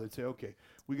Series now. They'd say, okay,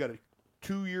 we got a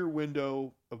 2-year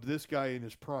window of this guy in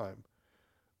his prime.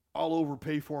 I'll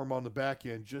overpay for him on the back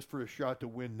end just for a shot to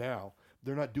win now.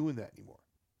 They're not doing that anymore.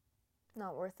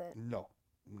 Not worth it. No.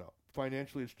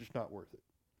 Financially, it's just not worth it.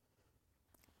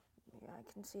 Yeah,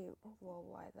 I can see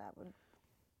why that would.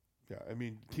 Yeah, I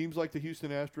mean, teams like the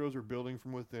Houston Astros are building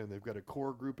from within. They've got a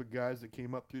core group of guys that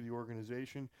came up through the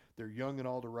organization. They're young in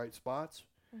all the right spots.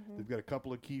 They've got a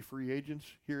couple of key free agents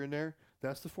here and there.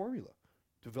 That's the formula.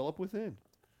 Develop within.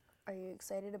 Are you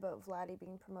excited about Vladdy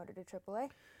being promoted to AAA?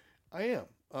 I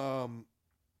am.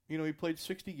 He played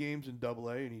 60 games in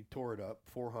AA and he tore it up,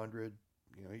 400.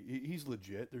 He's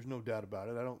legit. There's no doubt about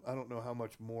it. I don't know how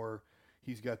much more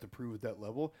he's got to prove at that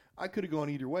level. I could have gone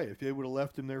either way. If they would have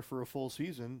left him there for a full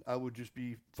season, I would just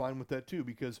be fine with that too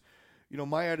because,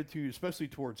 my attitude, especially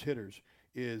towards hitters,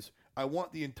 is I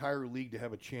want the entire league to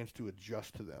have a chance to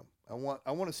adjust to them. I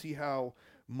want to see how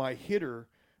my hitter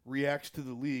reacts to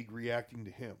the league reacting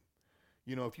to him.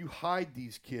 If you hide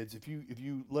these kids, if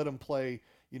you let them play,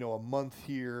 a month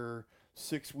here,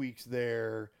 6 weeks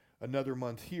there, another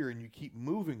month here, and you keep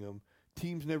moving them,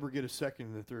 teams never get a second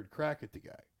and a third crack at the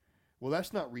guy. Well,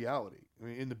 that's not reality. I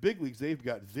mean, in the big leagues, they've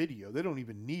got video. They don't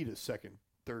even need a second,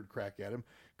 third crack at him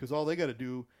because all they got to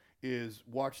do is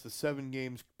watch the 7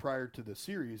 games prior to the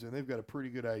series, and they've got a pretty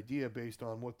good idea based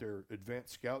on what their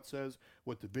advanced scout says,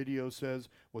 what the video says,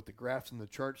 what the graphs and the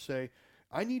charts say.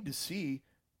 I need to see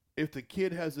if the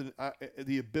kid has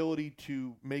the ability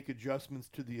to make adjustments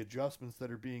to the adjustments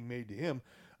that are being made to him.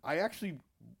 I actually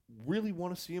really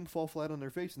want to see him fall flat on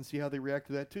their face and see how they react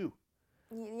to that too.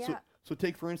 Yeah. So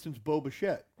take, for instance, Bo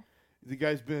Bichette. The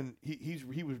guy's been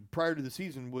he was prior to the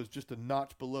season was just a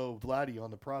notch below Vladdy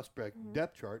on the prospect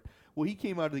depth chart. Well, he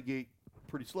came out of the gate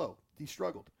pretty slow. He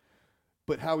struggled.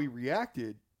 But how he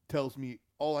reacted tells me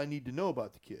all I need to know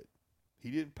about the kid. He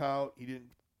didn't pout. He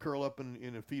didn't curl up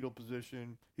in a fetal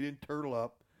position. He didn't turtle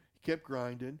up. He kept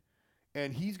grinding.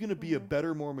 And he's going to be a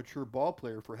better, more mature ball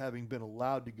player for having been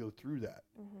allowed to go through that.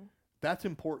 That's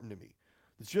important to me.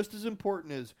 It's just as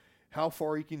important as how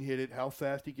far he can hit it, how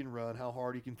fast he can run, how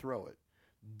hard he can throw it.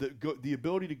 The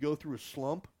ability to go through a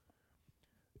slump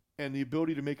and the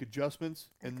ability to make adjustments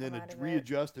and then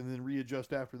readjust and then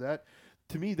readjust after that.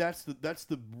 To me, that's the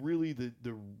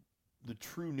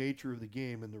true nature of the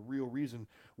game and the real reason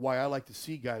why I like to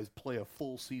see guys play a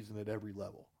full season at every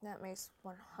level. That makes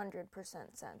 100%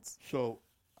 sense. So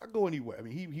I'll go anyway. I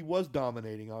mean, he was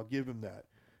dominating. I'll give him that.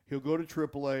 He'll go to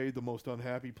AAA, the most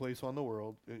unhappy place on the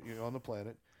world, on the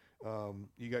planet.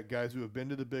 You got guys who have been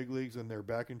to the big leagues and they're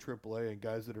back in AAA, and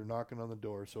guys that are knocking on the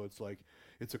door. So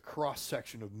it's a cross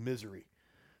section of misery,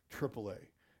 AAA.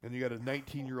 And you got a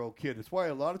 19-year-old kid. It's why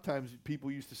a lot of times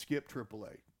people used to skip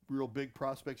AAA. Real big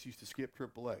prospects used to skip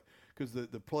AAA because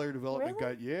the player development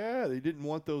guy. Yeah, they didn't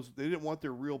want those. They didn't want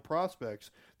their real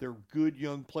prospects, their good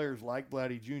young players like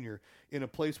Vladdy Jr. in a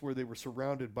place where they were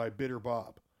surrounded by bitter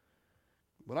Bob.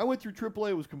 When I went through AAA,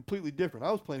 it was completely different.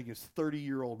 I was playing against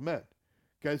 30-year-old men.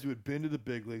 Guys who had been to the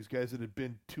big leagues, guys that had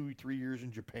been 2-3 years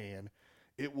in Japan.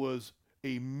 It was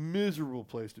a miserable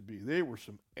place to be. They were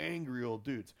some angry old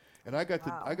dudes. And I got to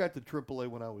AAA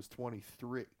when I was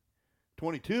 23.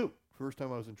 22. First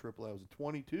time I was in AAA, I was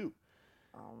 22.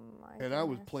 Oh my And I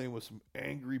was playing with some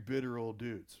angry, bitter old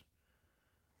dudes.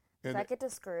 Does that get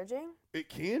discouraging? It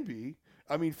can be.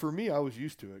 I mean, for me, I was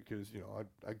used to it because,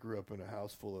 I grew up in a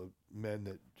house full of men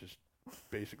that just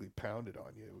basically pounded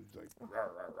on you. It was like, rawr,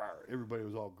 rawr, rawr. Everybody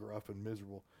was all gruff and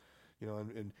miserable,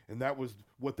 and that was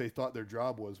what they thought their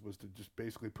job was to just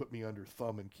basically put me under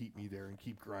thumb and keep me there and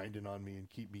keep grinding on me and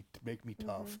make me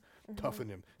tough, toughen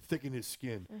him, thicken his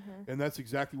skin. And that's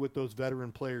exactly what those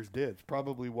veteran players did. It's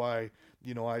probably why,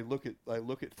 I look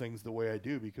at things the way I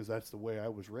do because that's the way I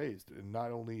was raised, and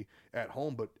not only at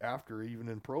home, but after, even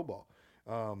in pro ball.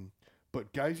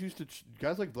 But guys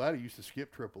like Vladdy used to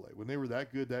skip AAA. When they were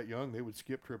that good, that young, they would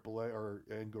skip AAA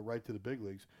and go right to the big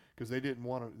leagues because they didn't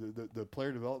want the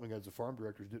player development guys, the farm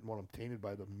directors, didn't want them tainted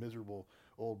by the miserable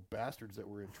old bastards that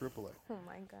were in AAA. Oh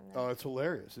my goodness! Oh, it's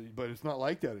hilarious, but it's not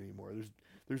like that anymore.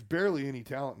 There's barely any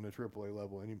talent in the AAA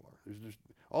level anymore. There's just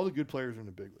all the good players are in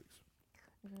the big leagues.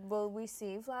 Will we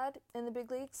see Vlad in the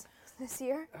big leagues this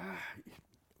year?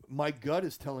 My gut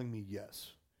is telling me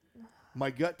yes. My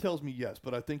gut tells me yes,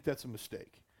 but I think that's a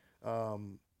mistake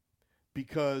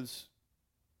because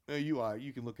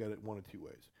you can look at it one of two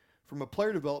ways. From a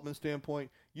player development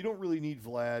standpoint, you don't really need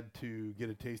Vlad to get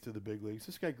a taste of the big leagues.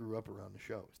 This guy grew up around the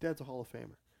show. His dad's a Hall of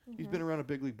Famer. He's been around a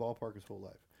big league ballpark his whole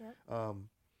life. Yep.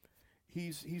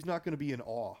 He's not going to be in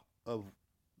awe of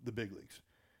the big leagues,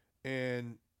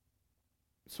 and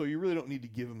so you really don't need to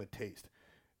give him a taste.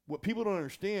 What people don't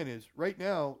understand is right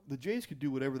now the Jays could do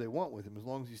whatever they want with him as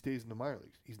long as he stays in the minor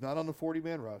leagues. He's not on the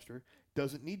 40-man roster,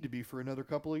 doesn't need to be for another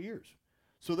couple of years.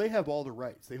 So they have all the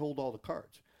rights. They hold all the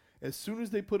cards. As soon as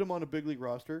they put him on a big league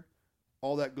roster,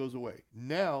 all that goes away.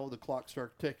 Now the clock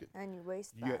starts ticking. And you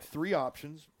waste that. You got 3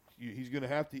 options. He's going to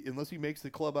have to, unless he makes the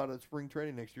club out of spring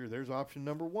training next year, there's option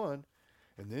number 1,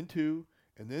 and then 2,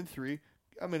 and then 3.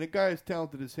 I mean, a guy as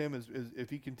talented as him, is if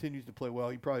he continues to play well,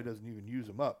 he probably doesn't even use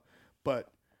him up. But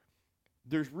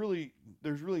there's really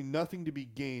nothing to be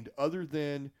gained other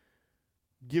than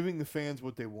giving the fans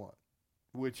what they want,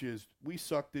 which is we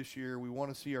suck this year. We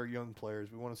want to see our young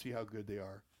players. We want to see how good they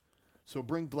are. So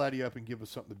bring Vladdy up and give us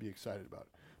something to be excited about.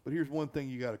 But here's one thing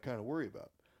you got to kind of worry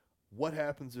about. What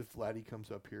happens if Vladdy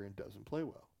comes up here and doesn't play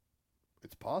well?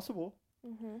 It's possible.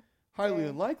 Mm-hmm. Highly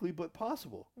unlikely, but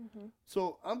possible. Mm-hmm.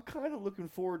 So I'm kind of looking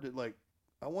forward to, like,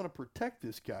 I want to protect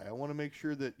this guy. I want to make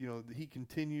sure that, that he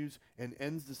continues and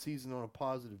ends the season on a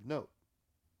positive note.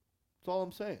 That's all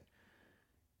I'm saying.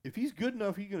 If he's good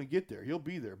enough, he's going to get there. He'll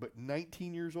be there. But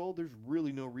 19 years old, there's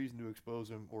really no reason to expose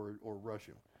him or rush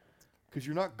him. Because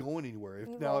you're not going anywhere.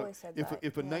 You've always said that.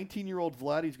 If a 19-year-old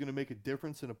Vladdy is going to make a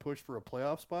difference in a push for a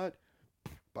playoff spot,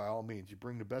 by all means, you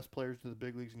bring the best players to the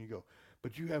big leagues and you go.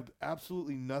 But you have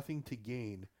absolutely nothing to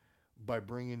gain by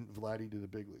bringing Vladdy to the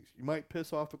big leagues. You might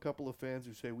piss off a couple of fans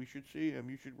who say, we should see him,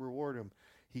 you should reward him.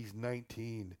 He's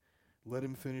 19. Let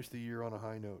him finish the year on a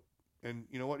high note. And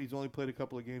you know what? He's only played a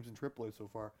couple of games in AAA so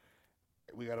far.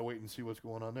 We got to wait and see what's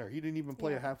going on there. He didn't even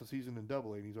play a half a season in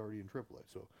AA, and he's already in AAA.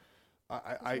 So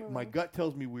my gut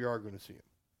tells me we are going to see him.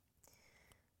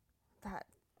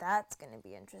 That's going to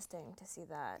be interesting to see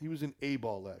that. He was in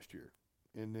A-ball last year,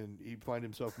 and then he'd find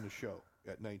himself in the show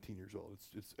at 19 years old.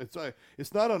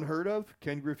 It's not unheard of.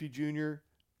 Ken Griffey Jr.,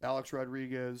 Alex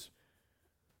Rodriguez,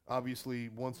 obviously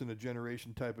once in a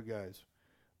generation type of guys,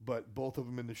 but both of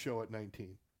them in the show at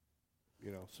 19.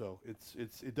 So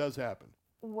it does happen.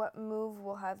 What move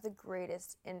will have the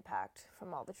greatest impact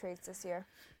from all the trades this year?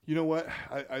 You know what?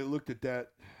 I looked at that,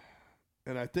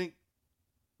 and I think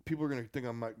people are going to think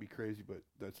I might be crazy, but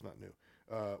that's not new.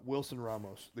 Wilson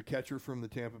Ramos, the catcher from the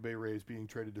Tampa Bay Rays, being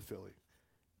traded to Philly.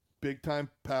 Big-time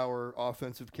power,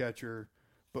 offensive catcher,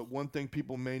 but one thing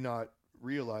people may not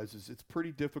realize is it's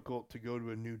pretty difficult to go to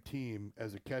a new team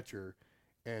as a catcher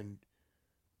and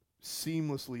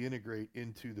seamlessly integrate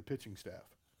into the pitching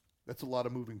staff. That's a lot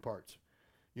of moving parts.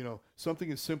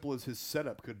 Something as simple as his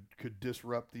setup could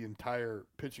disrupt the entire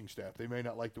pitching staff. They may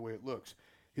not like the way it looks.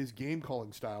 His game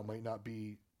calling style may not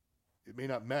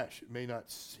mesh. It may not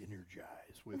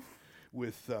synergize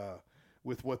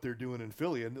with what they're doing in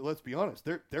Philly. And let's be honest,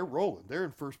 they're rolling. They're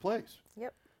in first place.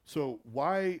 Yep. So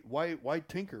why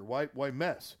tinker? Why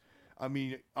mess? I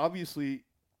mean, obviously,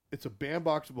 it's a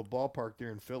bandbox of a ballpark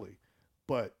there in Philly,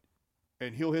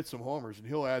 and he'll hit some homers and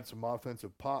he'll add some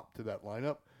offensive pop to that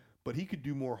lineup. But he could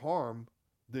do more harm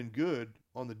than good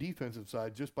on the defensive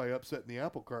side just by upsetting the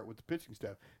apple cart with the pitching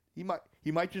staff.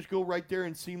 He might just go right there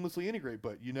and seamlessly integrate,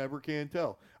 but you never can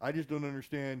tell. I just don't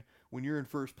understand when you're in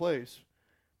first place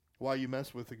why you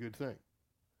mess with a good thing.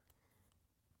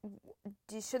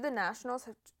 Should the Nationals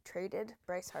have traded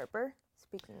Bryce Harper?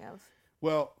 Speaking of,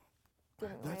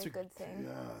 giving away a good thing.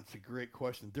 Yeah, that's a great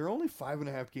question. They're only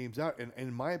 5.5 games out, and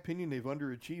in my opinion, they've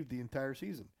underachieved the entire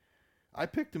season. I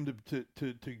picked them to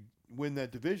win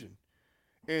that division,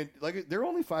 and they're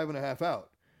only 5.5 out.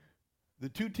 The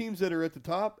two teams that are at the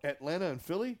top, Atlanta and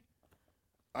Philly,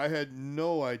 I had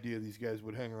no idea these guys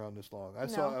would hang around this long. I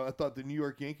thought the New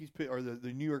York Yankees or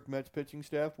the New York Mets pitching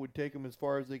staff would take them as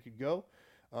far as they could go,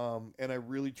 and I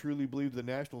really truly believe the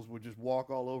Nationals would just walk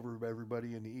all over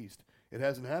everybody in the East. It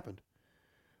hasn't happened,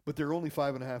 but they're only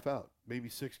 5.5 out, maybe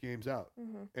 6 games out,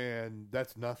 and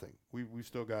that's nothing. We've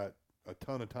still got a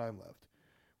ton of time left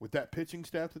with that pitching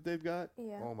staff that they've got.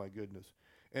 Yeah. Oh my goodness.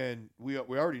 And we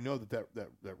already know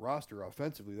that roster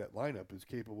offensively, that lineup is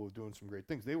capable of doing some great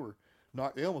things. They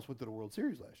almost went to the World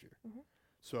Series last year. Mm-hmm.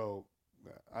 So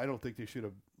I don't think they should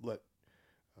have let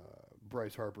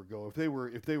Bryce Harper go. If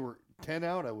they were 10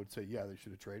 out, I would say yeah, they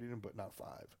should have traded him, but not 5.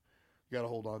 You got to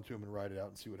hold on to him and ride it out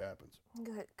and see what happens.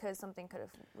 Because something could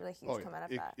have really huge come out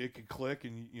of that. It could click,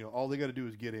 and all they got to do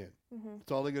is get in. Mm-hmm.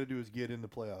 That's all they got to do is get in the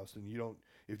playoffs. And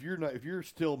if you're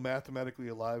still mathematically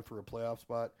alive for a playoff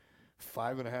spot,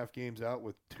 5.5 games out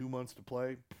with 2 months to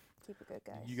play. Keep a good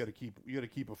guy. You got to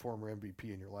keep a former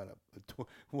MVP in your lineup.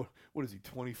 What is he?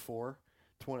 24,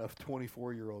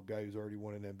 24-year-old guy who's already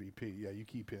won an MVP. Yeah, you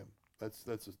keep him. That's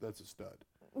a stud.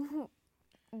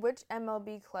 Which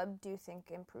MLB club do you think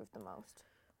improved the most?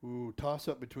 Ooh, toss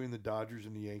up between the Dodgers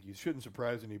and the Yankees. Shouldn't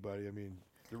surprise anybody. I mean,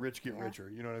 the rich get richer.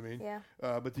 You know what I mean? Yeah.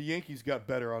 But the Yankees got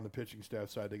better on the pitching staff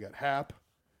side. They got Happ,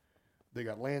 they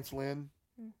got Lance Lynn,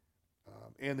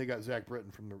 and they got Zach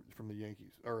Britton from the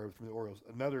Yankees or from the Orioles.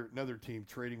 Another team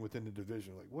trading within the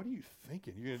division. Like, what are you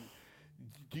thinking?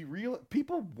 Do you realize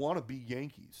people want to be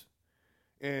Yankees,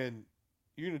 and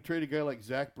you're going to trade a guy like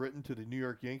Zach Britton to the New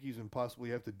York Yankees and possibly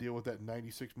have to deal with that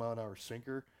 96-mile-an-hour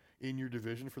sinker in your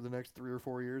division for the next 3 or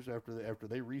 4 years after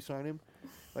they re-sign him.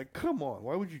 Like, come on,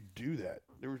 why would you do that?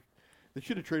 They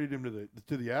should have traded him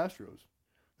to the Astros.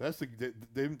 That's the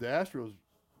Astros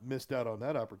missed out on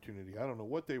that opportunity. I don't know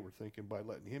what they were thinking by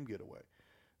letting him get away.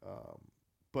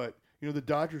 But the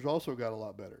Dodgers also got a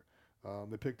lot better.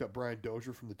 They picked up Brian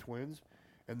Dozier from the Twins,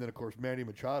 and then of course Manny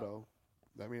Machado.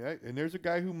 I mean, and there's a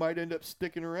guy who might end up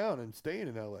sticking around and staying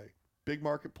in L.A. Big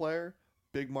market player,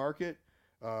 big market.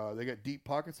 They got deep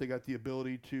pockets. They got the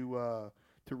ability to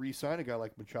re-sign a guy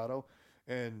like Machado.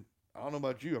 And I don't know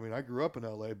about you. I mean, I grew up in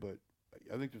L.A., but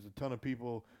I think there's a ton of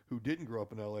people who didn't grow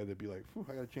up in L.A. that'd be like,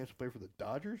 I got a chance to play for the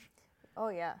Dodgers? Oh,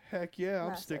 yeah. Heck yeah,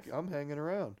 Massive. I'm hanging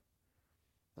around.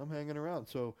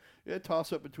 So,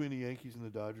 toss up between the Yankees and the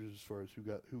Dodgers as far as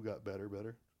who got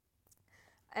better.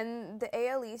 And the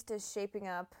AL East is shaping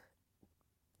up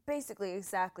basically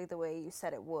exactly the way you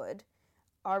said it would.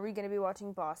 Are we going to be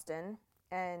watching Boston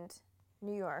and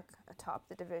New York atop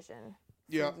the division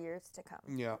for years to come?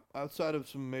 Yeah. Outside of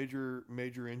some major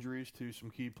injuries to some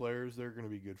key players, they're going to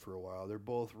be good for a while. They're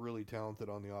both really talented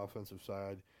on the offensive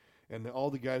side, and all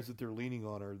the guys that they're leaning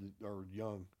on are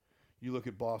young. You look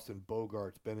at Boston: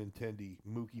 Bogarts, Benintendi,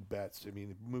 Mookie Betts. I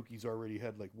mean, Mookie's already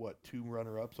had 2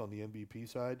 runner-ups on the MVP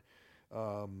side.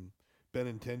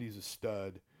 Benintendi's a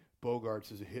stud.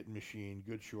 Bogarts is a hitting machine,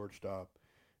 good shortstop.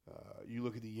 You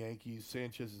look at the Yankees.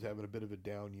 Sanchez is having a bit of a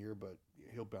down year, but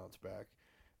he'll bounce back.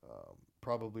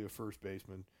 Probably a first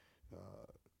baseman.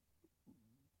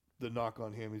 The knock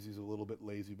on him is he's a little bit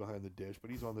lazy behind the dish,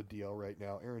 but he's on the DL right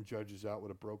now. Aaron Judge is out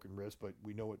with a broken wrist, but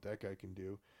we know what that guy can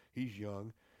do. He's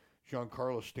young.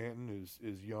 Giancarlo Stanton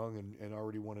is young and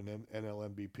already won an NL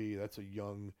MVP. That's a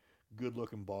young,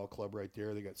 good-looking ball club right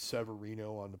there. They got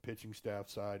Severino on the pitching staff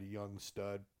side, a young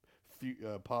stud,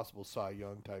 possible Cy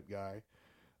Young type guy.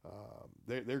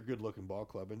 They're a good-looking ball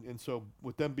club. And so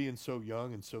with them being so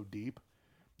young and so deep,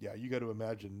 you got to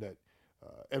imagine that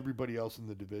everybody else in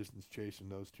the division is chasing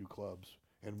those 2 clubs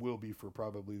and will be for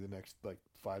probably the next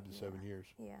 5 to 7 years.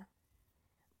 Yeah.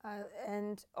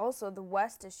 And also the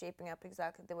West is shaping up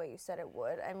exactly the way you said it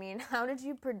would. I mean, how did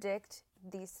you predict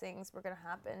these things were going to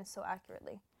happen so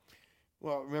accurately?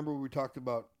 Well, remember we talked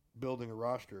about building a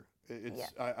roster.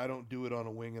 I don't do it on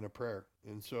a wing and a prayer.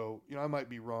 And so, I might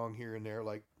be wrong here and there,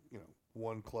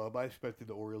 one club. I expected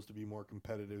the Orioles to be more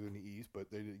competitive in the East, but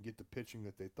they didn't get the pitching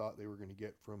that they thought they were going to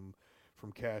get from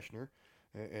Cashner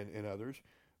and others.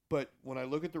 But when I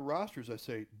look at the rosters, I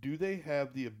say, do they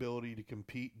have the ability to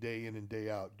compete day in and day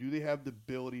out? Do they have the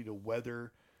ability to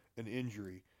weather an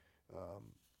injury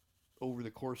over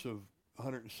the course of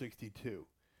 162?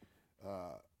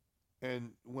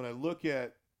 And when I look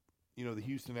at, the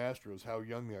Houston Astros, how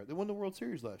young they are. They won the World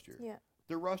Series last year. Yeah.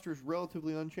 Their roster is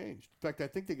relatively unchanged. In fact, I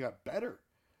think they got better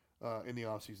in the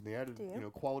offseason. They added,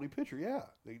 quality pitcher. Yeah,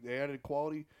 they added a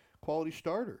quality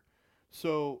starter.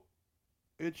 So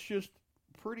it's just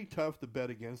pretty tough to bet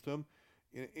against them.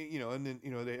 And then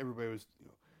everybody was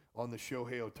on the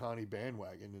Shohei Ohtani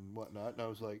bandwagon and whatnot, and I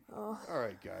was like, all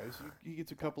right, guys, he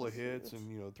gets a couple of hits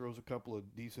and throws a couple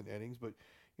of decent innings, but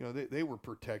they were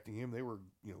protecting him. They were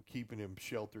keeping him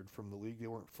sheltered from the league. They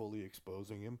weren't fully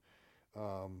exposing him.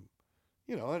 And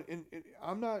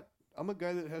I'm a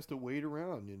guy that has to wait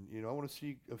around, and I want to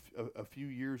see a few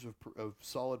years of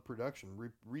solid production.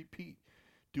 Repeat,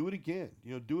 do it again.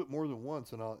 Do it more than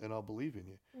once, and I'll believe in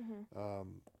you. Mm-hmm.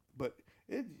 But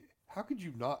how could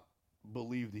you not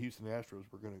believe the Houston Astros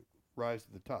were going to rise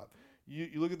to the top?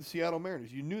 You look at the Seattle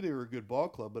Mariners. You knew they were a good ball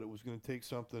club, but it was going to take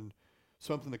something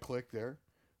to click there,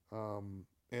 and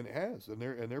it has. And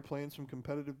they're playing some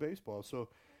competitive baseball. So,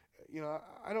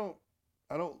 I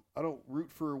don't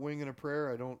root for a wing and a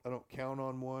prayer. I don't count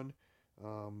on one.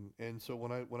 And so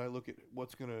when I look at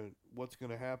what's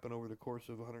gonna happen over the course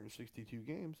of 162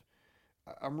 games,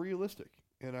 I'm realistic,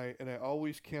 and I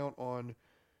always count on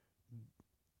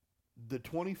the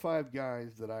 25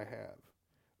 guys that I have.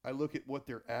 I look at what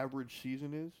their average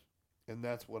season is, and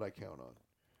that's what I count on.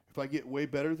 If I get way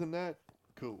better than that,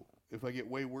 cool. If I get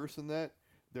way worse than that,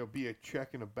 there'll be a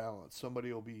check and a balance.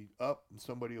 Somebody will be up and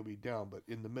somebody will be down, but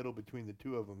in the middle between the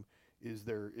two of them is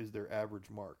their average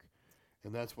mark.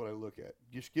 And that's what I look at.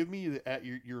 Just give me at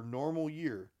your normal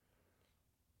year,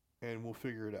 and we'll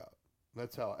figure it out.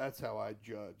 That's how I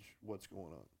judge what's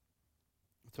going on.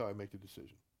 That's how I make the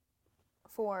decision.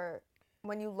 For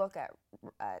when you look at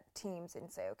teams and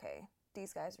say, okay,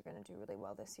 these guys are going to do really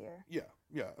well this year. Yeah.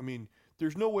 I mean,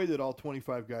 there's no way that all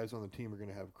 25 guys on the team are going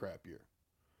to have a crap year.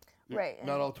 Right.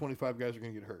 Not all 25 guys are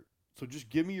going to get hurt. So just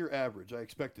give me your average. I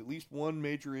expect at least one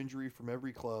major injury from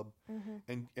every club.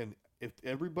 Mm-hmm. And if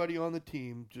everybody on the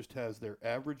team just has their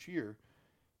average year,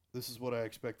 This is what I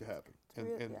expect to happen, and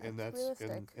it's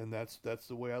realistic. that's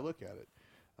the way I look at it.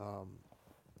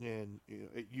 And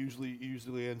it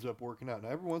usually ends up working out. Now,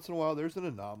 every once in a while, there's an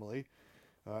anomaly,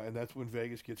 and that's when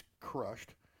Vegas gets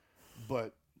crushed.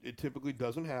 But it typically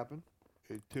doesn't happen.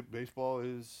 Baseball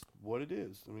is what it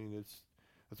is. I mean,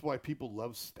 that's why people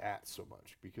love stats so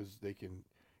much, because they can,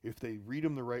 if they read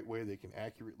them the right way, they can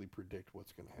accurately predict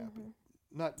what's going to happen.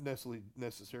 Not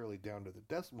necessarily down to the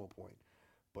decimal point,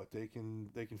 but they can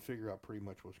figure out pretty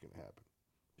much what's going to happen.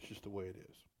 It's just the way it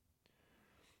is.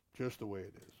 Just the way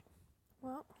it is.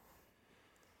 Well,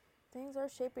 things are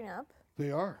shaping up.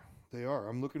 They are. They are.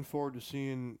 I'm looking forward to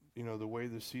seeing, the way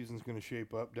this season's going to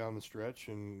shape up down the stretch,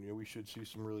 and we should see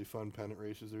some really fun pennant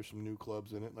races. There's some new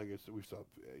clubs in it, like I said. We saw,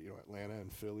 Atlanta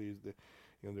and Philly.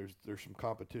 There's some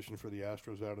competition for the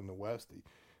Astros out in the West.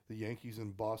 The Yankees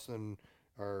in Boston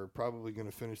are probably going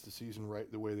to finish the season right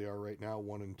the way they are right now,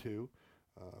 1-2.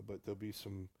 But there'll be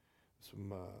some.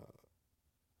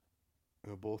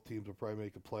 Both teams will probably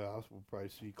make the playoffs. We'll probably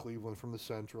see Cleveland from the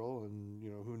Central, and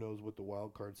who knows what the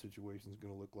wild card situation is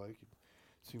going to look like. It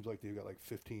seems like they've got like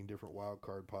 15 different wild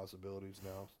card possibilities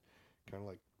now. Kind of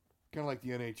like the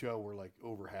NHL, where like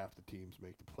over half the teams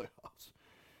make the playoffs.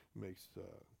 Makes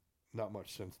not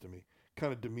much sense to me.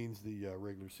 Kind of demeans the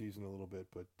regular season a little bit,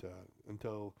 but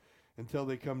until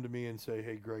they come to me and say,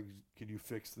 "Hey, Greg, could you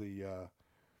fix the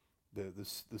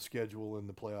schedule and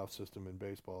the playoff system in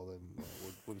baseball," then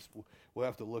we'll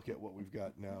have to look at what we've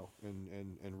got now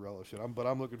and relish it. But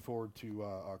I'm looking forward to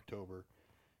October.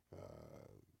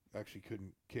 Actually,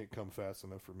 can't come fast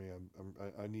enough for me.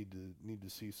 I need to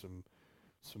see some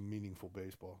meaningful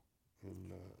baseball,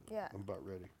 and I'm about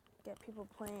ready. Get people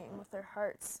playing with their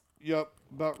hearts. Yep,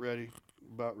 about ready.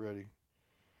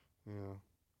 Yeah,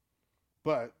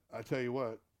 but I tell you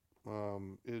what,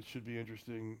 it should be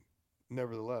interesting.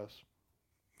 Nevertheless.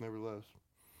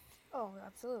 Oh,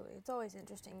 absolutely. It's always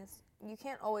interesting. You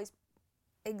can't always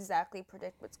exactly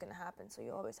predict what's going to happen, so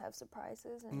you always have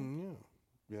surprises. And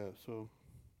yeah. So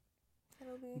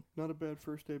it'll be not a bad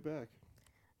first day back.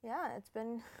 Yeah, it's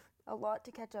been a lot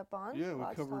to catch up on. Yeah, a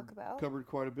lot to talk about. Covered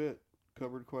quite a bit,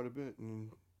 and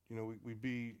we'd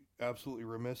be absolutely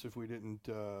remiss if we didn't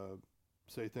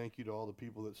say thank you to all the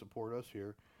people that support us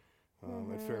here.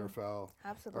 At Fair or Foul.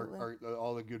 Absolutely.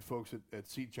 All the good folks at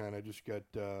Seat Giant. I just got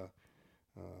a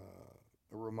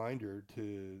reminder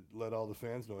to let all the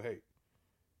fans know, hey,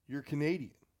 you're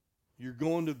Canadian. You're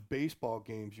going to baseball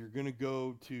games. You're going to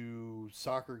go to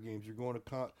soccer games. You're going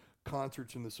to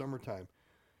concerts in the summertime.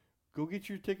 Go get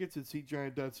your tickets at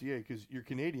SeatGiant.ca, because you're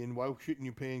Canadian. Why shouldn't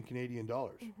you pay in Canadian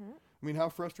dollars? I mean, how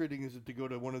frustrating is it to go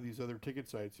to one of these other ticket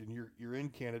sites and you're in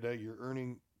Canada, you're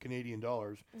earning Canadian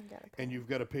dollars, and you've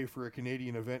got to pay for a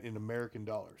Canadian event in American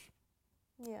dollars?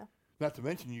 Yeah. Not to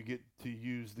mention, you get to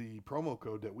use the promo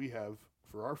code that we have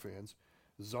for our fans,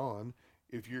 ZAUN.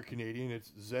 If you're Canadian,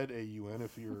 it's ZAUN.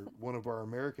 If you're one of our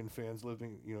American fans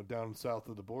living, down south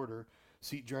of the border,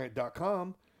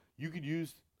 SeatGiant.com, you could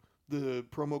use the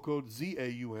promo code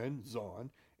ZAUN,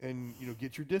 ZAUN, and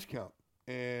get your discount.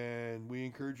 And we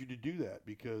encourage you to do that,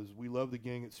 because we love the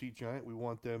gang at Seat Giant. We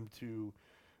want them to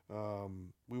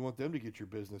get your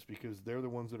business, because they're the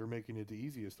ones that are making it the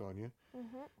easiest on you.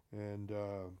 And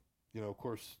of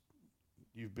course,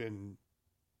 you've been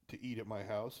to eat at my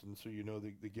house, and so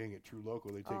the gang at True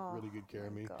Local, they take really good care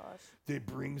of me. Gosh. They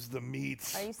brings the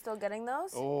meats. Are you still getting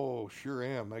those? Oh, sure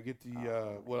am. I get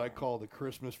the what I call the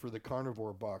Christmas for the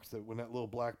Carnivore box. That when that little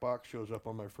black box shows up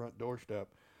on my front doorstep,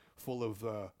 full of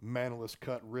Manalus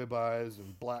cut ribeyes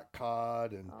and black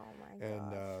cod, and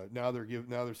now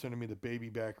they're sending me the baby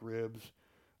back ribs.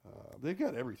 They've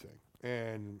got everything,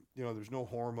 and there's no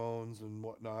hormones and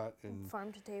whatnot, and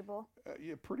farm to table.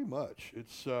 Yeah, pretty much.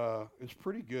 It's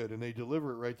pretty good, and they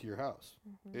deliver it right to your house.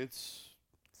 It's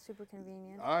super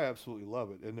convenient. I absolutely love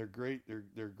it, and they're great.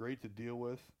 They're great to deal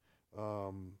with,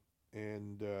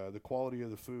 and the quality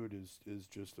of the food is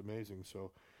just amazing.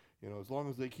 So, as long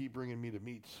as they keep bringing me the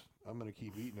meats, I'm going to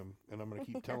keep eating them, and I'm going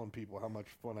to keep telling people how much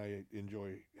fun I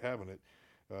enjoy having it.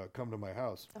 Come to my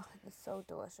house. Oh, it's so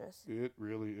delicious. It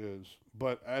really is.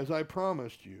 But as I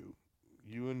promised you,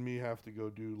 you and me have to go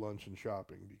do lunch and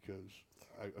shopping, because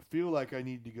I feel like I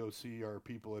need to go see our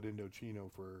people at Indochino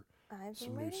for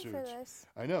some new suits. For this.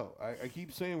 I know. I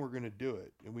keep saying we're going to do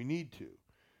it, and we need to,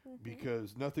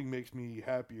 because nothing makes me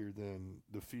happier than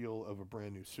the feel of a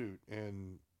brand new suit.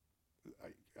 And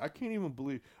I can't even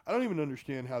believe, I don't even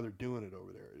understand how they're doing it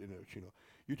over there at Indochino.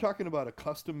 You're talking about a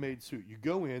custom-made suit. You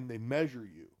go in, they measure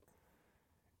you,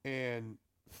 and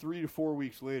 3 to 4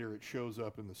 weeks later, it shows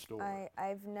up in the store.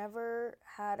 I've never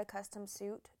had a custom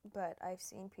suit, but I've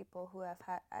seen people who have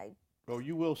had. Oh,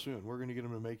 you will soon. We're gonna get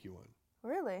them to make you one.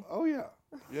 Really? Oh yeah,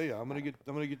 yeah. I'm gonna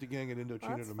get the gang at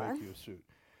Indochino that's to fun. make you a suit.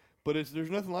 But there's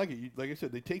nothing like it. Like I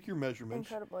said, they take your measurements.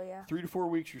 Incredible, yeah. 3 to 4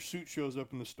 weeks, your suit shows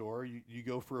up in the store. You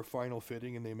go for a final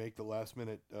fitting, and they make the last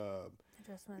minute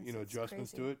Adjustments. you know, it's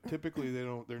adjustments crazy. to it. Typically,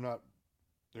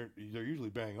 they're usually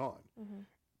bang on. Mhm.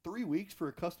 3 weeks for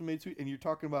a custom made suit, and you're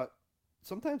talking about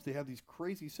sometimes they have these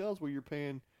crazy sales where you're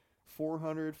paying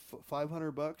 $400,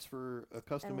 $500 for a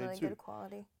custom And made really suit. good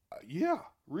quality. Yeah,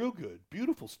 real good,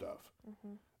 beautiful stuff.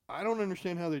 Mhm. I don't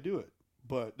understand how they do it,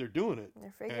 but they're doing it. They're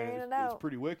And figuring it's, it out. it's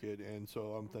pretty wicked, and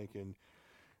so I'm thinking,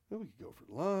 well, we could go for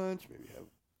lunch, maybe have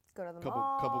Go to the couple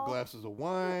mall. glasses of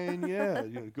wine. Yeah,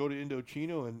 go to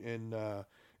Indochino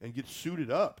and get suited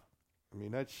up. I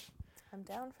mean, I'm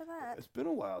down for that. it's been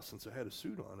a while since I had a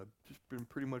suit on. I've just been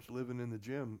pretty much living in the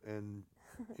gym and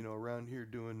around here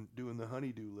doing the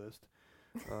honeydew list.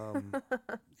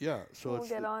 Yeah, so We'll it's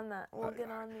get on that. We'll I- get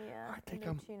on I the think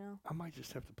Indochino. I might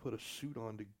just have to put a suit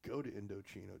on to go to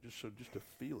Indochino just to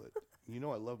feel it.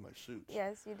 I love my suits.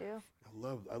 Yes, you do.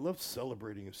 I love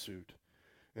celebrating a suit.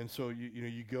 And so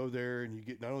you go there and you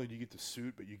get, not only do you get the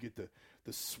suit, but you get the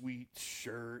sweet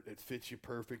shirt that fits you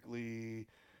perfectly.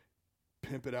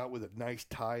 Pimp it out with a nice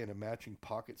tie and a matching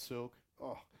pocket silk.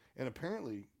 Oh, and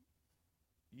apparently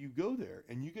you go there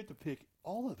and you get to pick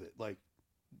all of it. Like,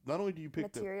 not only do you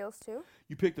pick Materials too.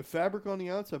 you pick the fabric on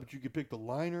the outside, but you can pick the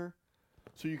liner.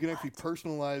 So you can actually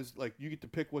personalize, like you get to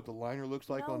pick what the liner looks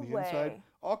like No on the inside. way.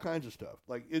 All kinds of stuff.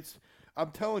 Like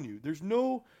I'm telling you,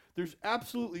 there's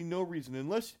absolutely no reason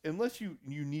unless you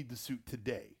need the suit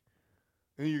today.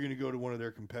 And then you're going to go to one of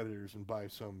their competitors and buy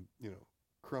some,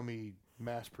 crummy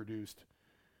mass produced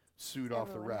suit off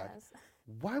the Everyone rack. has.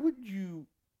 Why would you,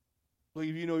 like,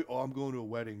 if I'm going to a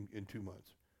wedding in 2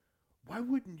 months, why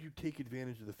wouldn't you take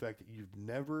advantage of the fact that you've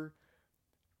never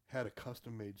had a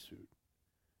custom made suit?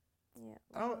 Yeah.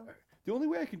 I don't. The only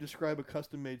way I can describe a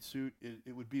custom made suit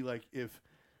it would be like if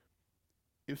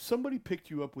somebody picked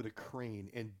you up with a crane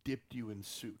and dipped you in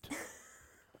suit.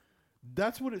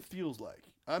 That's what it feels like.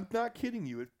 I'm not kidding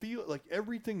you. It feels like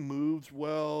everything moves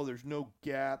well. There's no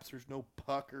gaps. There's no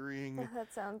puckering.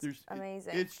 That sounds There's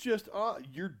amazing. It's just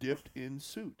you're dipped in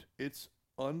suit. It's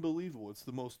unbelievable. It's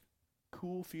the most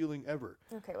cool feeling ever.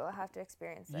 Okay, well, I have to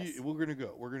experience this. We're gonna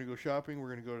go. We're gonna go shopping.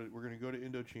 We're gonna go to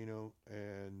Indochino,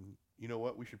 and you know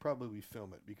what? We should probably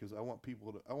film it because I want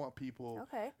people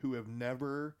Okay. who have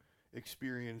never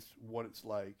experienced what it's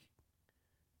like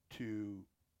to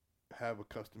have a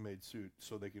custom made suit,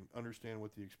 so they can understand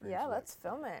what the experience. Yeah, is like. let's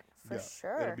film it for Yeah,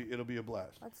 sure. It'll be a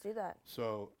blast. Let's do that.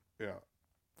 So yeah,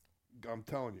 I'm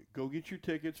telling you, go get your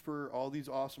tickets for all these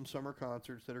awesome summer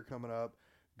concerts that are coming up.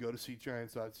 Go to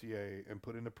seatgiants.ca and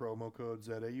put in the promo code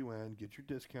ZAUN. Get your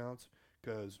discounts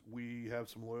because we have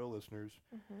some loyal listeners.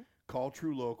 Mhm. Call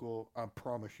True Local. I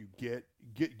promise you, get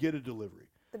a delivery.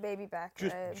 The baby back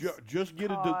Just ribs. just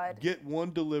cod. get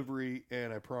one delivery,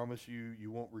 and I promise you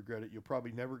won't regret it. You'll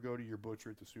probably never go to your butcher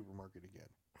at the supermarket again,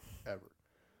 ever.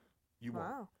 You won't.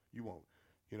 Wow. You won't.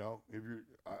 If you're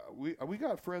we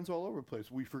got friends all over the place.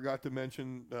 We forgot to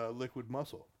mention Liquid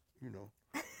Muscle.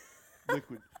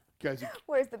 Liquid guys.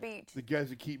 Where's the beach? The guys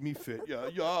that keep me fit.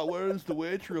 Yeah. Where's the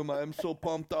weight room? I'm so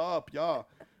pumped up. Yeah.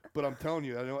 But I'm telling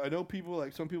you, I know people,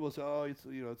 like some people say, oh,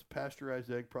 it's pasteurized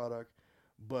egg product,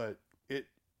 but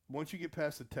once you get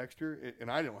past the texture,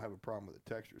 and I don't have a problem with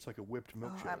the texture. It's like a whipped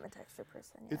milkshake. I'm a texture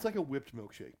person. Yeah. It's like a whipped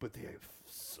milkshake, but they have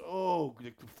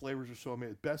the flavors are so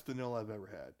amazing. Best vanilla I've ever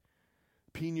had.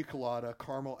 Pina colada,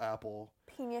 caramel apple.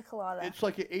 Pina colada. It's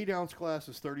like an 8-ounce glass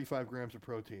is 35 grams of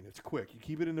protein. It's quick. You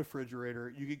keep it in the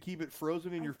refrigerator. You can keep it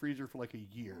frozen in your freezer for like a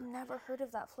year. Never heard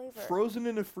of that flavor. Frozen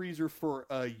in the freezer for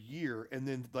a year, and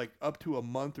then like up to a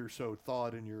month or so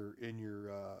thawed in your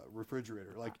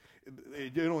refrigerator. Like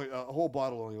a whole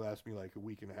bottle only lasts me like a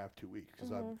week and a half, 2 weeks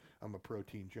because I'm a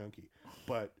protein junkie.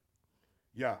 But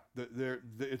yeah,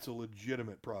 it's a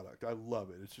legitimate product. I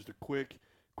love it. It's just a quick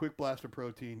blast of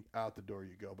protein, out the door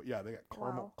you go. But yeah, they got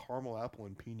caramel apple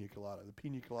and pina colada. The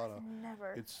pina colada,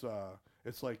 Never. it's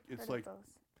like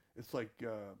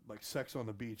sex on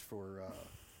the beach for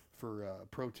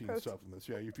protein supplements.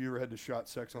 Yeah, if you ever had the shot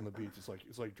Sex on the Beach,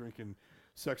 it's like drinking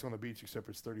Sex on the Beach, except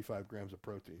it's 35 grams of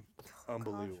protein.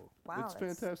 Unbelievable. Wow, It's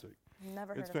that's fantastic.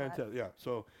 Never heard It's of that. fantastic. Yeah.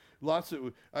 So lots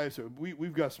of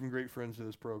we've got some great friends in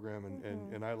this program,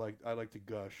 and I like to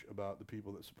gush about the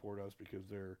people that support us because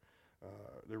they're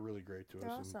really great to us.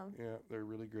 They're awesome. Yeah, they're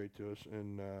really great to us,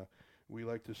 and we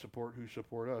like to support who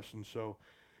support us. And so,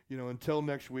 until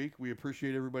next week, we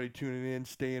appreciate everybody tuning in,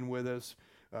 staying with us.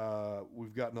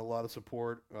 We've gotten a lot of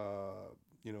support.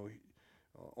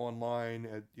 online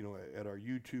at our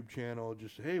YouTube channel.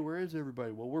 Just hey, where is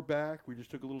everybody? Well, we're back. We just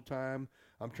took a little time.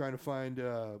 I'm trying to find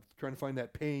that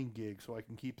paying gig so I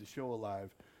can keep the show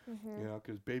alive.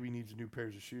 Because baby needs new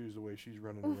pairs of shoes the way she's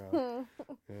running around.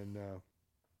 And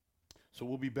so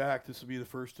we'll be back. This will be the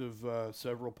first of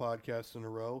several podcasts in a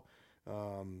row.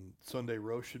 Sunday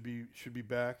Roast should be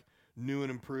back, new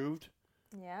and improved.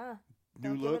 Yeah. New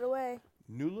Don't look. give it away.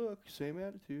 New look, same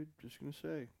attitude. Just gonna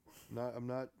say, I'm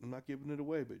not giving it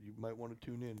away, but you might want to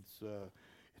tune in.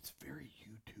 It's very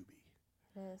YouTubey.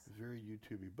 It is. It's very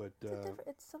YouTubey, but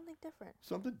it's something different.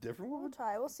 something different. We'll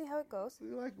try. We'll see how it goes.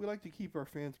 We like to keep our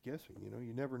fans guessing.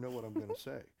 You never know what I'm gonna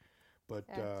say, but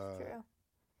Yeah, it's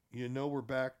true. we're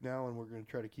back now, and we're gonna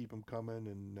try to keep them coming.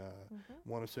 And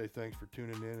want to say thanks for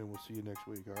tuning in, and we'll see you next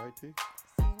week. All right, T.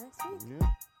 See you next week. Yeah.